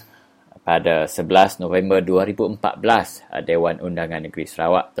sekalian, pada 11 November 2014, Dewan Undangan Negeri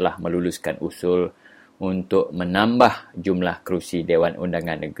Sarawak telah meluluskan usul untuk menambah jumlah kerusi Dewan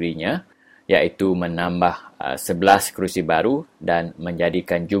Undangan Negerinya, iaitu menambah 11 kerusi baru dan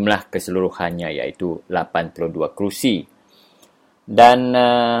menjadikan jumlah keseluruhannya iaitu 82 kerusi. Dan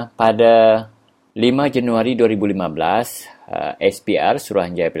pada 5 Januari 2015, SPR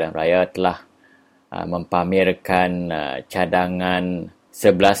Suruhanjaya Pilihan Raya telah mempamerkan cadangan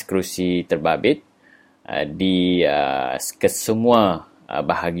 11 kerusi terbabit di kesemua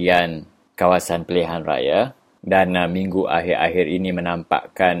bahagian kawasan pilihan raya, dan minggu akhir-akhir ini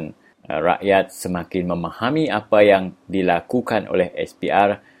menampakkan rakyat semakin memahami apa yang dilakukan oleh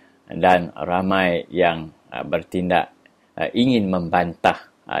SPR dan ramai yang bertindak ingin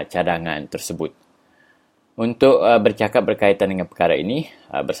membantah cadangan tersebut. Untuk bercakap berkaitan dengan perkara ini,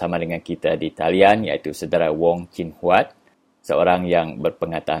 bersama dengan kita di talian iaitu saudara Wong Chin Huat, seorang yang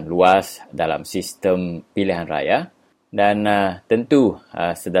berpengetahuan luas dalam sistem pilihan raya, dan tentu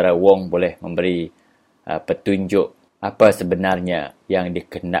saudara Wong boleh memberi petunjuk apa sebenarnya yang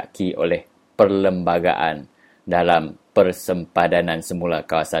dikehendaki oleh perlembagaan dalam persempadanan semula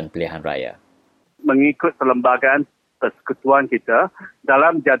kawasan pilihan raya. Mengikut perlembagaan persekutuan kita,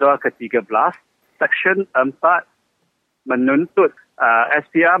 dalam jadual ke-13, Seksyen 4 menuntut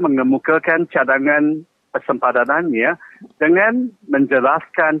SPR mengemukakan cadangan persempadanannya dengan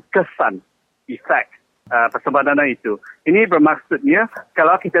menjelaskan kesan, efek persempadanan itu. Ini bermaksudnya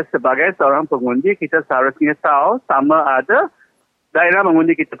kalau kita sebagai seorang pengundi, kita seharusnya tahu sama ada daerah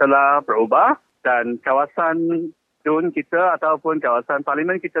mengundi kita telah berubah dan kawasan DUN kita ataupun kawasan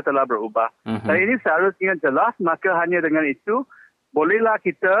parlimen kita telah berubah. Dan ini seharusnya jelas, maka hanya dengan itu bolehlah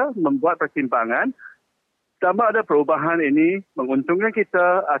kita membuat pertimbangan sama ada perubahan ini menguntungkan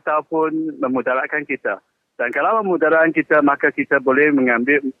kita ataupun memudaratkan kita. Dan kalau memudaratkan kita, maka kita boleh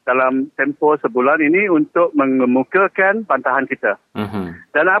mengambil dalam tempoh sebulan ini untuk mengemukakan bantahan kita.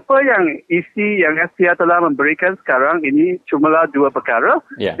 Dan apa yang isi yang SPR telah memberikan sekarang ini cumalah 2 perkara.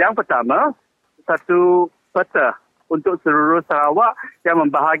 Yang pertama, satu peta untuk seluruh Sarawak yang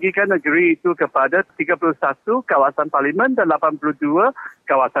membahagikan negeri itu kepada 31 kawasan parlimen dan 82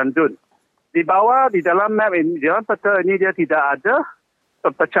 kawasan DUN. Di bawah, di dalam map ini, dalam peta ini dia tidak ada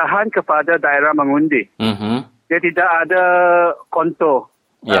perpecahan kepada daerah mengundi. Dia tidak ada kontur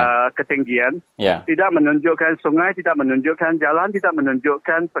ketinggian. Tidak menunjukkan sungai, tidak menunjukkan jalan, tidak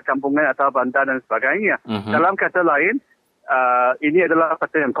menunjukkan perkampungan atau bandar dan sebagainya. Dalam kata lain, ini adalah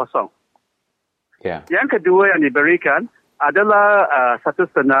peta yang kosong. Yang kedua yang diberikan adalah satu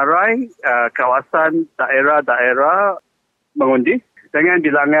senarai kawasan daerah-daerah mengundi dengan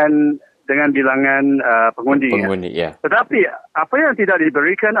bilangan pengundi. Tetapi apa yang tidak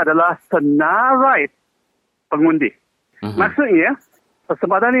diberikan adalah senarai pengundi. Maksudnya,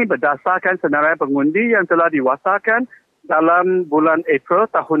 persembadan ini berdasarkan senarai pengundi yang telah diwasakan dalam bulan April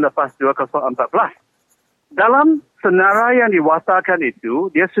tahun lepas 2014. Dalam senarai yang diwasakan itu,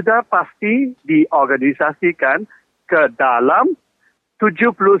 dia sudah pasti diorganisasikan ke dalam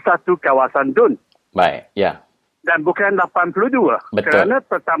 71 kawasan DUN. Dan bukan 82. Kerana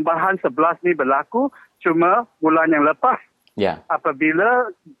pertambahan 11 ni berlaku cuma bulan yang lepas.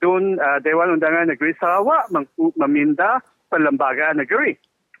 Apabila DUN Dewan Undangan Negeri Sarawak meminta perlembagaan negeri.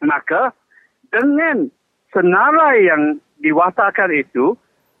 Maka dengan senarai yang diwasakan itu,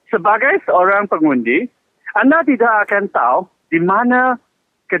 sebagai seorang pengundi, anda tidak akan tahu di mana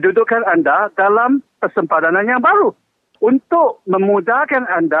kedudukan anda dalam persempadanan yang baru. Untuk memudahkan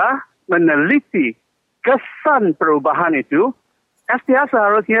anda meneliti kesan perubahan itu, SPR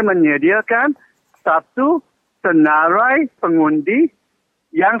seharusnya menyediakan satu senarai pengundi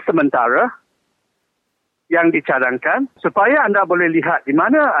yang sementara yang dicadangkan supaya anda boleh lihat di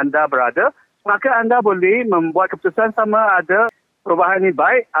mana anda berada, maka anda boleh membuat keputusan sama ada perubahan ini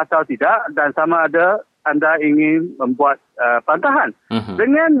baik atau tidak dan sama ada anda ingin membuat bantahan.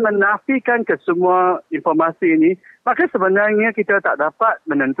 Dengan menafikan kesemua informasi ini, maka sebenarnya kita tak dapat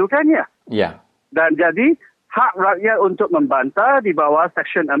menentukannya. Dan jadi, hak rakyat untuk membantah di bawah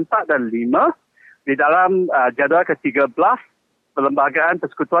Seksyen 4 dan 5 di dalam jadual ke-13 perlembagaan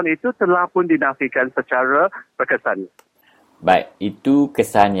persekutuan itu telah pun dinafikan secara berkesan. Baik, itu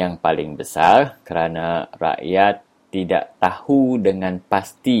kesan yang paling besar kerana rakyat tidak tahu dengan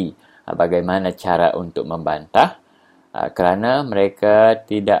pasti bagaimana cara untuk membantah kerana mereka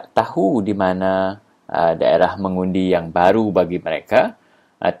tidak tahu di mana daerah mengundi yang baru bagi mereka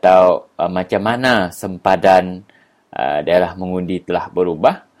atau macam mana sempadan daerah mengundi telah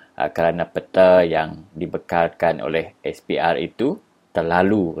berubah kerana peta yang dibekalkan oleh SPR itu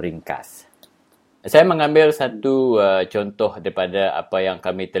terlalu ringkas. Saya mengambil satu contoh daripada apa yang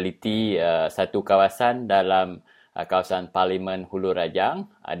kami teliti, satu kawasan dalam kawasan Parlimen Hulu Rajang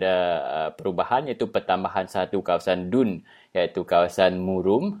ada perubahan iaitu pertambahan satu kawasan DUN iaitu kawasan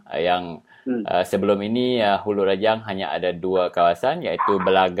Murum yang sebelum ini Hulu Rajang hanya ada 2 kawasan iaitu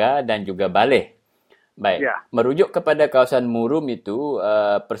Belaga dan juga Baleh. Baik, merujuk kepada kawasan Murum itu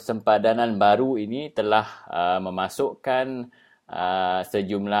persempadanan baru ini telah memasukkan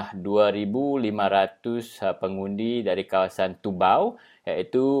sejumlah 2,500 pengundi dari kawasan Tubau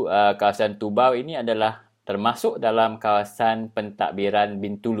iaitu kawasan Tubau ini adalah termasuk dalam kawasan pentadbiran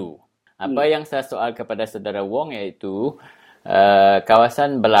Bintulu. Apa yang saya soal kepada saudara Wong iaitu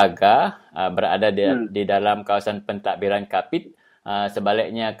kawasan Belaga berada di dalam kawasan pentadbiran Kapit,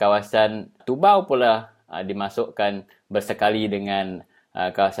 sebaliknya kawasan Tubau pula dimasukkan bersekali dengan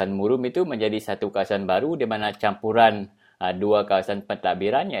kawasan Murum itu menjadi satu kawasan baru di mana campuran 2 kawasan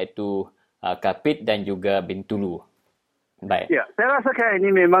pentadbiran iaitu Kapit dan juga Bintulu. Baik. Ya, saya rasakan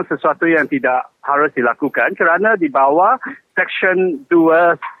ini memang sesuatu yang tidak harus dilakukan kerana di bawah Seksyen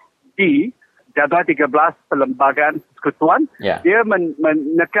 2D jadual 13 perlembagaan persekutuan, dia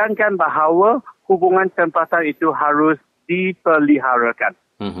menekankan bahawa hubungan tempatan itu harus dipeliharakan.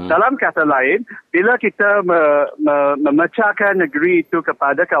 Dalam kata lain, bila kita memecahkan negeri itu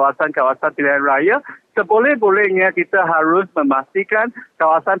kepada kawasan-kawasan pilihan raya, seboleh-bolehnya kita harus memastikan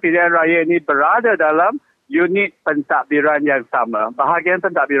kawasan pilihan raya ini berada dalam unit pentadbiran yang sama, bahagian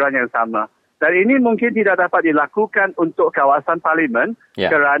pentadbiran yang sama. Dan ini mungkin tidak dapat dilakukan untuk kawasan parlimen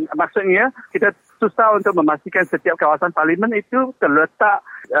kerana maksudnya kita susah untuk memastikan setiap kawasan parlimen itu terletak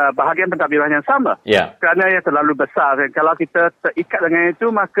bahagian pentadbiran yang sama. Kerana ia terlalu besar. Kalau kita terikat dengan itu,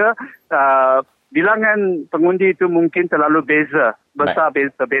 maka bilangan pengundi itu mungkin terlalu besar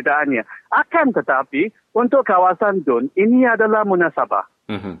perbezaannya. Akan tetapi, untuk kawasan DUN, ini adalah munasabah.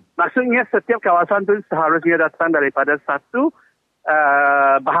 Maksudnya setiap kawasan DUN seharusnya datang daripada satu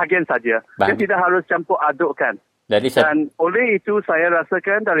bahagian saja. Dia tidak harus campur adukkan. Dan oleh itu saya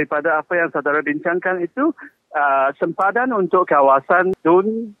rasakan daripada apa yang saudara bincangkan itu, sempadan untuk kawasan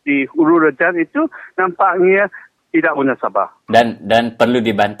DUN di Hulu Rejan itu nampaknya tidak munasabah. Dan perlu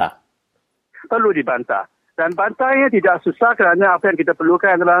dibantah. Perlu dibantah. Dan bantahnya tidak susah kerana apa yang kita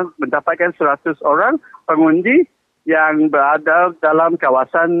perlukan adalah mendapatkan 100 orang pengundi yang berada dalam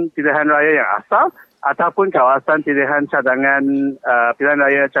kawasan pilihan raya yang asal ataupun kawasan pilihan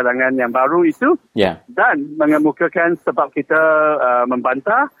raya cadangan yang baru itu. Dan mengemukakan sebab kita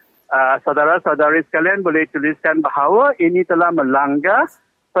membantah, saudara-saudari sekalian boleh tuliskan bahawa ini telah melanggar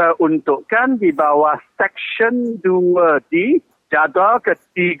peruntukan di bawah Seksyen 2D Jadual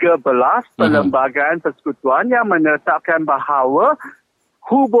ke-13 Perlembagaan Persekutuan yang menetapkan bahawa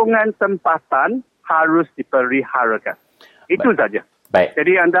hubungan tempatan harus dipeliharakan. Itu saja. Baik.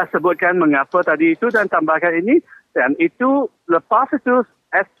 Jadi anda sebutkan mengapa tadi itu dan tambahkan ini, dan itu lepas itu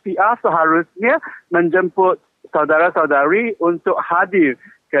SPR seharusnya menjemput saudara-saudari untuk hadir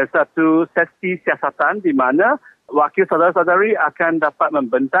ke satu sesi siasatan di mana wakil saudara-saudari akan dapat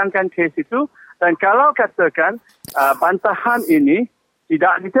membentangkan kes itu. Dan kalau katakan bantahan ini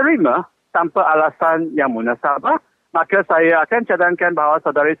tidak diterima tanpa alasan yang munasabah, maka saya akan cadangkan bahawa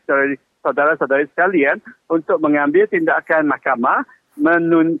saudara-saudari sekalian untuk mengambil tindakan mahkamah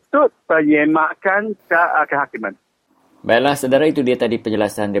menuntut penyemakan kehakiman. Baiklah, saudara, itu dia tadi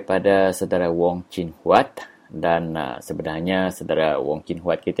penjelasan daripada saudara Wong Chin Huat. Dan sebenarnya saudara Wong Chin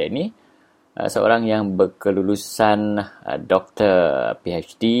Huat kita ini seorang yang berkelulusan Doktor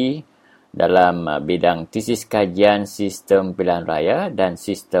PhD dalam bidang tesis kajian sistem pilihan raya dan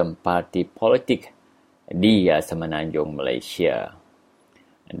sistem parti politik di Semenanjung Malaysia.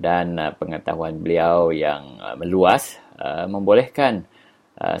 Dan pengetahuan beliau yang meluas membolehkan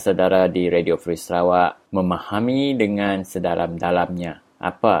saudara di Radio Free Sarawak memahami dengan sedalam-dalamnya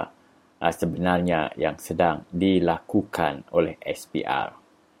apa sebenarnya yang sedang dilakukan oleh SPR.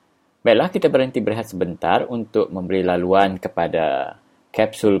 Baiklah, kita berhenti berehat sebentar untuk memberi laluan kepada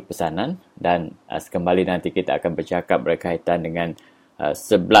kapsul pesanan dan kembali nanti kita akan bercakap berkaitan dengan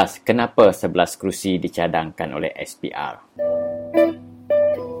kenapa 11 kerusi dicadangkan oleh SPR.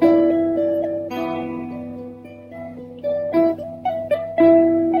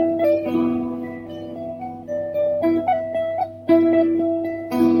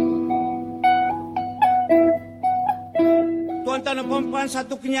 Tuan-tuan dan puan-puan,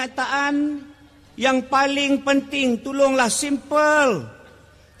 satu kenyataan yang paling penting, tolonglah simple.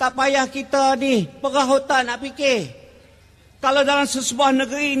 Tak payah kita ni perahutan nak fikir. Kalau dalam sesebuah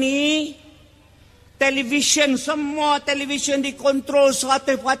negeri ni, semua televisyen dikontrol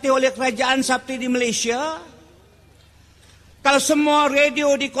 100% oleh kerajaan seperti di Malaysia. Kalau semua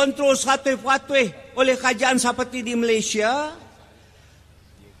radio dikontrol 100% oleh kerajaan seperti di Malaysia,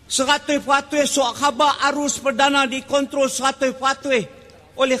 100% surat khabar arus perdana dikontrol 100%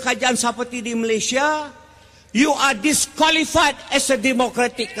 oleh kerajaan seperti di Malaysia, you are disqualified as a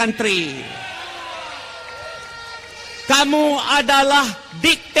democratic country. Kamu adalah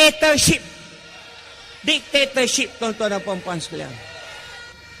dictatorship. Dictatorship, tuan-tuan dan puan-puan sekalian.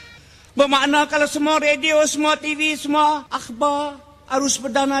 Bermakna kalau semua radio, semua TV, semua akhbar, arus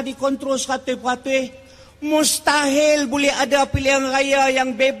perdana dikontrol 100%, mustahil boleh ada pilihan raya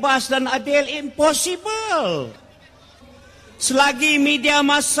yang bebas dan adil. Impossible. Selagi media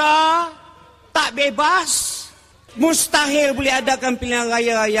massa tak bebas, mustahil boleh adakan pilihan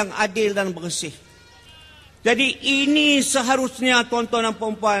raya yang adil dan bersih. Jadi ini seharusnya, tuan-tuan dan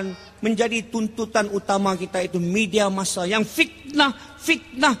puan-puan, menjadi tuntutan utama kita, itu media massa yang fitnah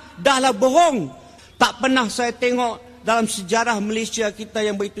dahlah bohong. Tak pernah saya tengok dalam sejarah Malaysia kita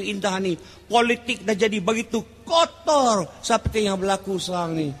yang begitu indah ni, politik dah jadi begitu kotor seperti yang berlaku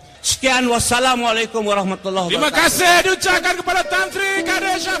sekarang ni. Sekian, wassalamualaikum warahmatullahi wabarakatuh. Terima kasih diucapkan kepada Tan Sri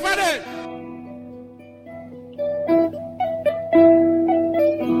Kadir Syafadil.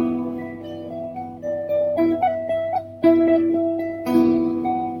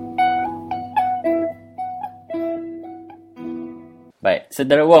 Baik,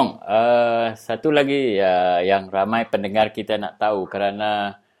 Saudara Wong, satu lagi yang ramai pendengar kita nak tahu,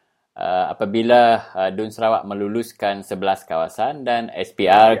 kerana apabila DUN Sarawak meluluskan 11 kawasan dan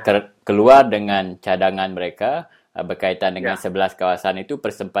SPR keluar dengan cadangan mereka berkaitan dengan 11 kawasan itu,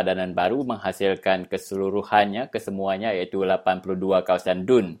 persempadanan baru menghasilkan keseluruhannya, kesemuanya, iaitu 82 kawasan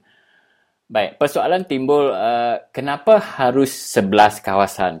DUN. Baik, persoalan timbul, kenapa harus 11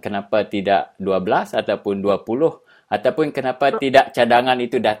 kawasan? Kenapa tidak 12 ataupun 20? Ataupun kenapa tidak cadangan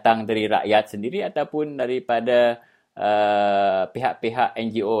itu datang dari rakyat sendiri ataupun daripada pihak-pihak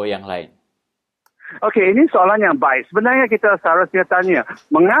NGO yang lain? Okey, ini soalan yang baik. Sebenarnya kita seharusnya tanya,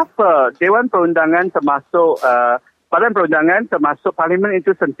 mengapa Dewan Perundangan termasuk Badan Perundangan termasuk Parlimen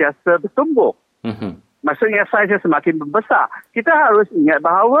itu sentiasa bertumbuh? Maksudnya saiznya semakin membesar. Kita harus ingat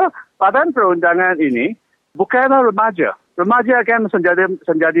bahawa Badan Perundangan ini bukanlah remaja. Remaja akan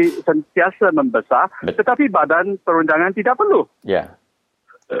sentiasa membesar, tetapi Badan Perundangan tidak perlu. Ya.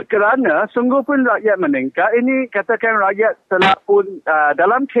 Kerana sungguh pun rakyat meningkat. Ini katakan rakyat telah pun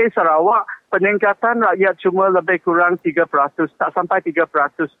dalam kes Sarawak, peningkatan rakyat cuma lebih kurang 3%, tak sampai 3%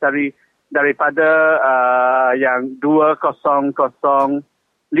 daripada yang 2005.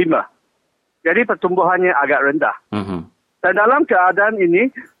 Jadi pertumbuhannya agak rendah. Dan dalam keadaan ini,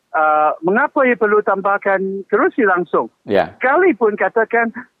 mengapa ia perlu tambahkan kerusi langsung? Sekalipun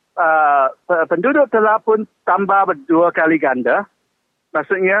katakan penduduk telah pun tambah 2 kali ganda,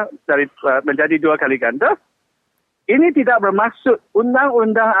 maksudnya menjadi 2 kali ganda, ini tidak bermaksud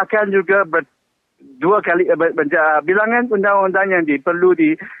undang-undang akan juga 2 kali, bilangan undang-undang yang perlu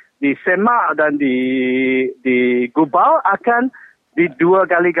disemak dan digubal akan di 2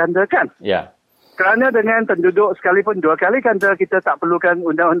 kali gandakan. Kerana dengan penduduk sekalipun 2 kali ganda, kita tak perlukan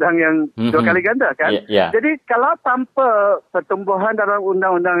undang-undang yang 2 kali ganda kan. Jadi kalau tanpa pertumbuhan dalam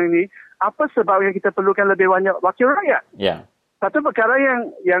undang-undang ini, apa sebabnya kita perlukan lebih banyak wakil rakyat? Satu perkara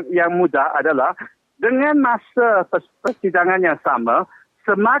yang mudah adalah dengan masa persidangan yang sama,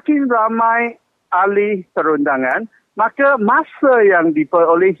 semakin ramai ahli perundangan, maka masa yang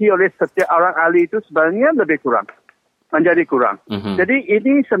diperolehi oleh setiap orang ahli itu sebenarnya menjadi kurang. Jadi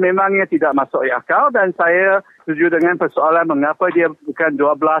ini sememangnya tidak masuk akal dan saya setuju dengan persoalan mengapa dia bukan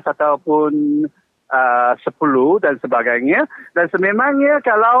 12 ataupun 10 dan sebagainya. Dan sememangnya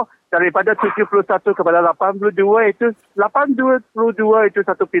kalau daripada 71 kepada 82 itu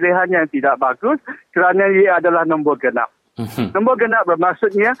satu pilihan yang tidak bagus kerana ia adalah nombor genap. Nombor genap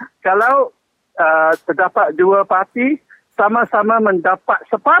bermaksudnya kalau terdapat 2 parti sama-sama mendapat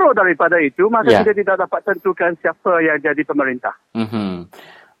separuh daripada itu, maka kita tidak dapat tentukan siapa yang jadi pemerintah.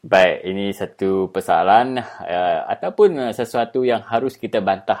 Baik, ini satu persoalan ataupun sesuatu yang harus kita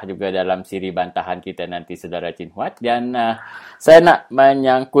bantah juga dalam siri bantahan kita nanti, Saudara Chin Huat. Dan saya nak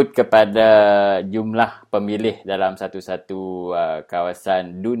menyangkut kepada jumlah pemilih dalam satu-satu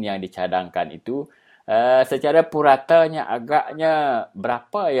kawasan DUN yang dicadangkan itu. Secara puratanya agaknya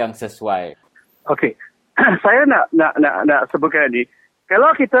berapa yang sesuai? Okey, saya nak sebutkan ini. Kalau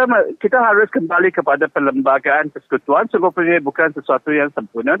kita harus kembali kepada perlembagaan persekutuan, sungguhnya bukan sesuatu yang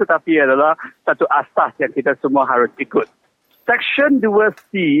sempurna, tetapi adalah satu asas yang kita semua harus ikut. Section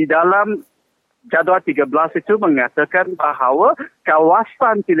 2C dalam jadual 13 itu mengatakan bahawa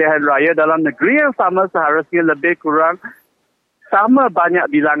kawasan pilihan raya dalam negeri yang sama seharusnya lebih kurang sama banyak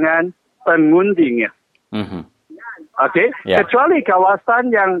bilangan pengundinya. Okey, kecuali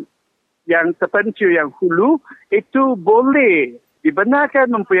kawasan yang terpencil, yang hulu, itu boleh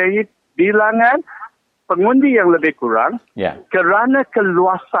dibenarkan mempunyai bilangan pengundi yang lebih kurang kerana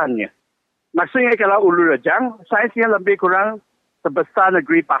keluasannya. Maksudnya kalau Ulu Rejang, saiznya lebih kurang sebesar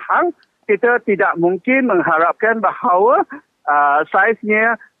negeri Pahang, kita tidak mungkin mengharapkan bahawa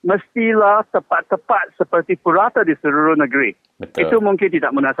saiznya mestilah tepat-tepat seperti purata di seluruh negeri. Itu mungkin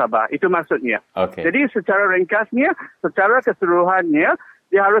tidak munasabah. Itu maksudnya. Jadi secara ringkasnya, secara keseluruhannya,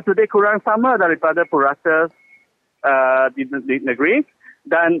 dia harus lebih kurang sama daripada purata di negeri,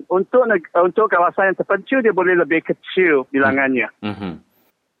 dan untuk kawasan yang terpencil dia boleh lebih kecil bilangannya.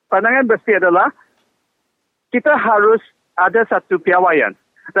 Pandangan Bersih adalah kita harus ada satu piawaian,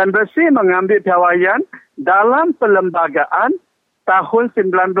 dan Bersih mengambil piawaian dalam perlembagaan tahun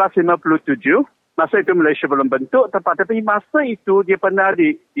 1957. Masa itu Malaysia belum bentuk, tetapi masa itu dia pernah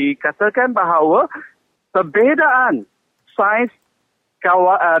dikatakan bahawa perbezaan saiz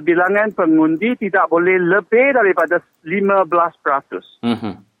bilangan pengundi tidak boleh lebih daripada 15%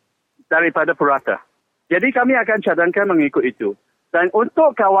 daripada purata. Jadi kami akan cadangkan mengikut itu. Dan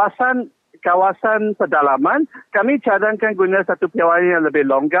untuk kawasan pedalaman, kami cadangkan guna satu piawaian yang lebih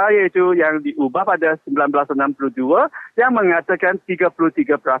longgar, iaitu yang diubah pada 1962 yang mengatakan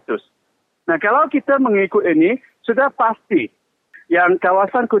 33%. Nah, kalau kita mengikut ini, sudah pasti yang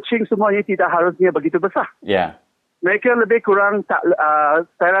kawasan Kuching semuanya tidak harusnya begitu besar. Mereka lebih kurang,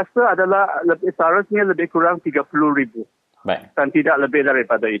 saya rasa adalah seharusnya lebih kurang 30,000. Dan tidak lebih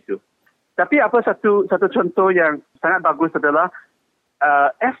daripada itu. Tapi apa satu contoh yang sangat bagus adalah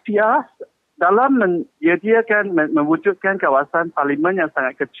FPR dalam menyediakan, mewujudkan kawasan parlimen yang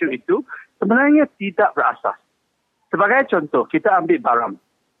sangat kecil itu sebenarnya tidak berasas. Sebagai contoh, kita ambil Baram.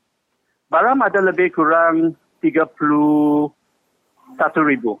 Baram ada lebih kurang 31,000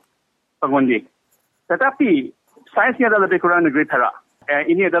 pengundi. Tetapi saiznya adalah lebih kurang negeri Perak.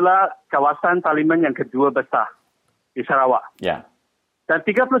 Ini adalah kawasan parlimen yang kedua besar di Sarawak. Ya. Dan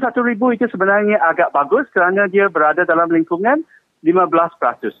 31,000 itu sebenarnya agak bagus kerana dia berada dalam lingkungan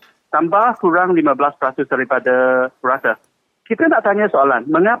 15%. Tambah kurang 15% daripada purata. Kita nak tanya soalan,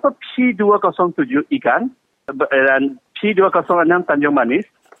 mengapa P207 Ikan dan P206 Tanjung Manis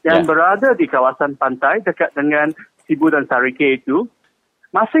yang berada di kawasan pantai dekat dengan Sibu dan Sarike itu,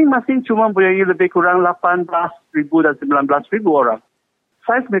 masing-masing cuma mempunyai lebih kurang 18,000 dan 19,000 orang.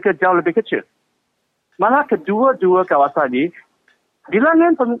 Saiz mereka jauh lebih kecil. Malah kedua-dua kawasan ini,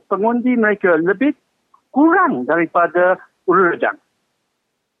 bilangan pengundi mereka lebih kurang daripada Ulu Rejang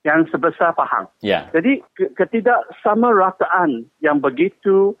yang sebesar Pahang. Ya. Jadi ketidaksamarataan yang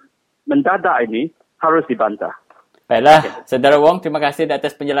begitu mendadak ini harus dibantah. Baiklah, Saudara Wong, terima kasih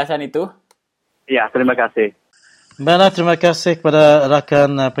atas penjelasan itu. Ya, terima kasih. Baiklah, terima kasih kepada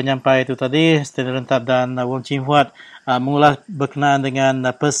rakan penyampai itu tadi, Stella Rentap dan Wong Chin Huat, mengulas berkenaan dengan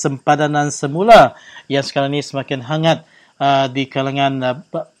persempadanan semula yang sekarang ini semakin hangat di kalangan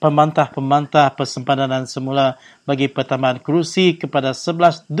pembantah-pembantah persempadanan semula bagi pertambahan kerusi kepada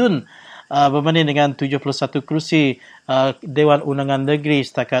 11 DUN berbanding dengan 71 kerusi Dewan Undangan Negeri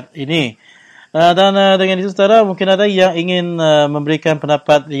setakat ini. Dan dengan itu, saudara, mungkin ada yang ingin memberikan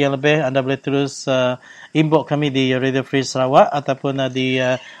pendapat yang lebih, anda boleh terus inbox kami di Radio Free Sarawak ataupun di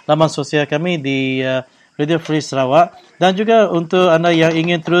laman sosial kami di Radio Free Sarawak. Dan juga untuk anda yang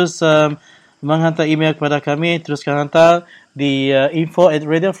ingin terus menghantar email kepada kami, teruskan hantar di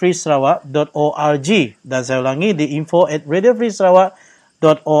info@radiofreesarawak.org, dan saya ulangi di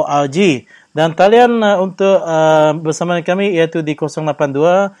info@radiofreesarawak.org. Dan talian untuk bersama kami iaitu di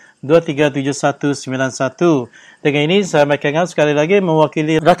 082-237191. Dengan ini saya Michael Ngau sekali lagi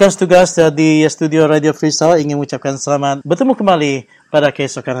mewakili rakan setugas di studio Radio Free Sarawak ingin mengucapkan selamat bertemu kembali pada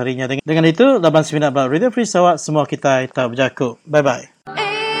keesokan harinya. Dengan itu, laban seminar Radio Free Sarawak, semua kita tak berjakut. Bye-bye.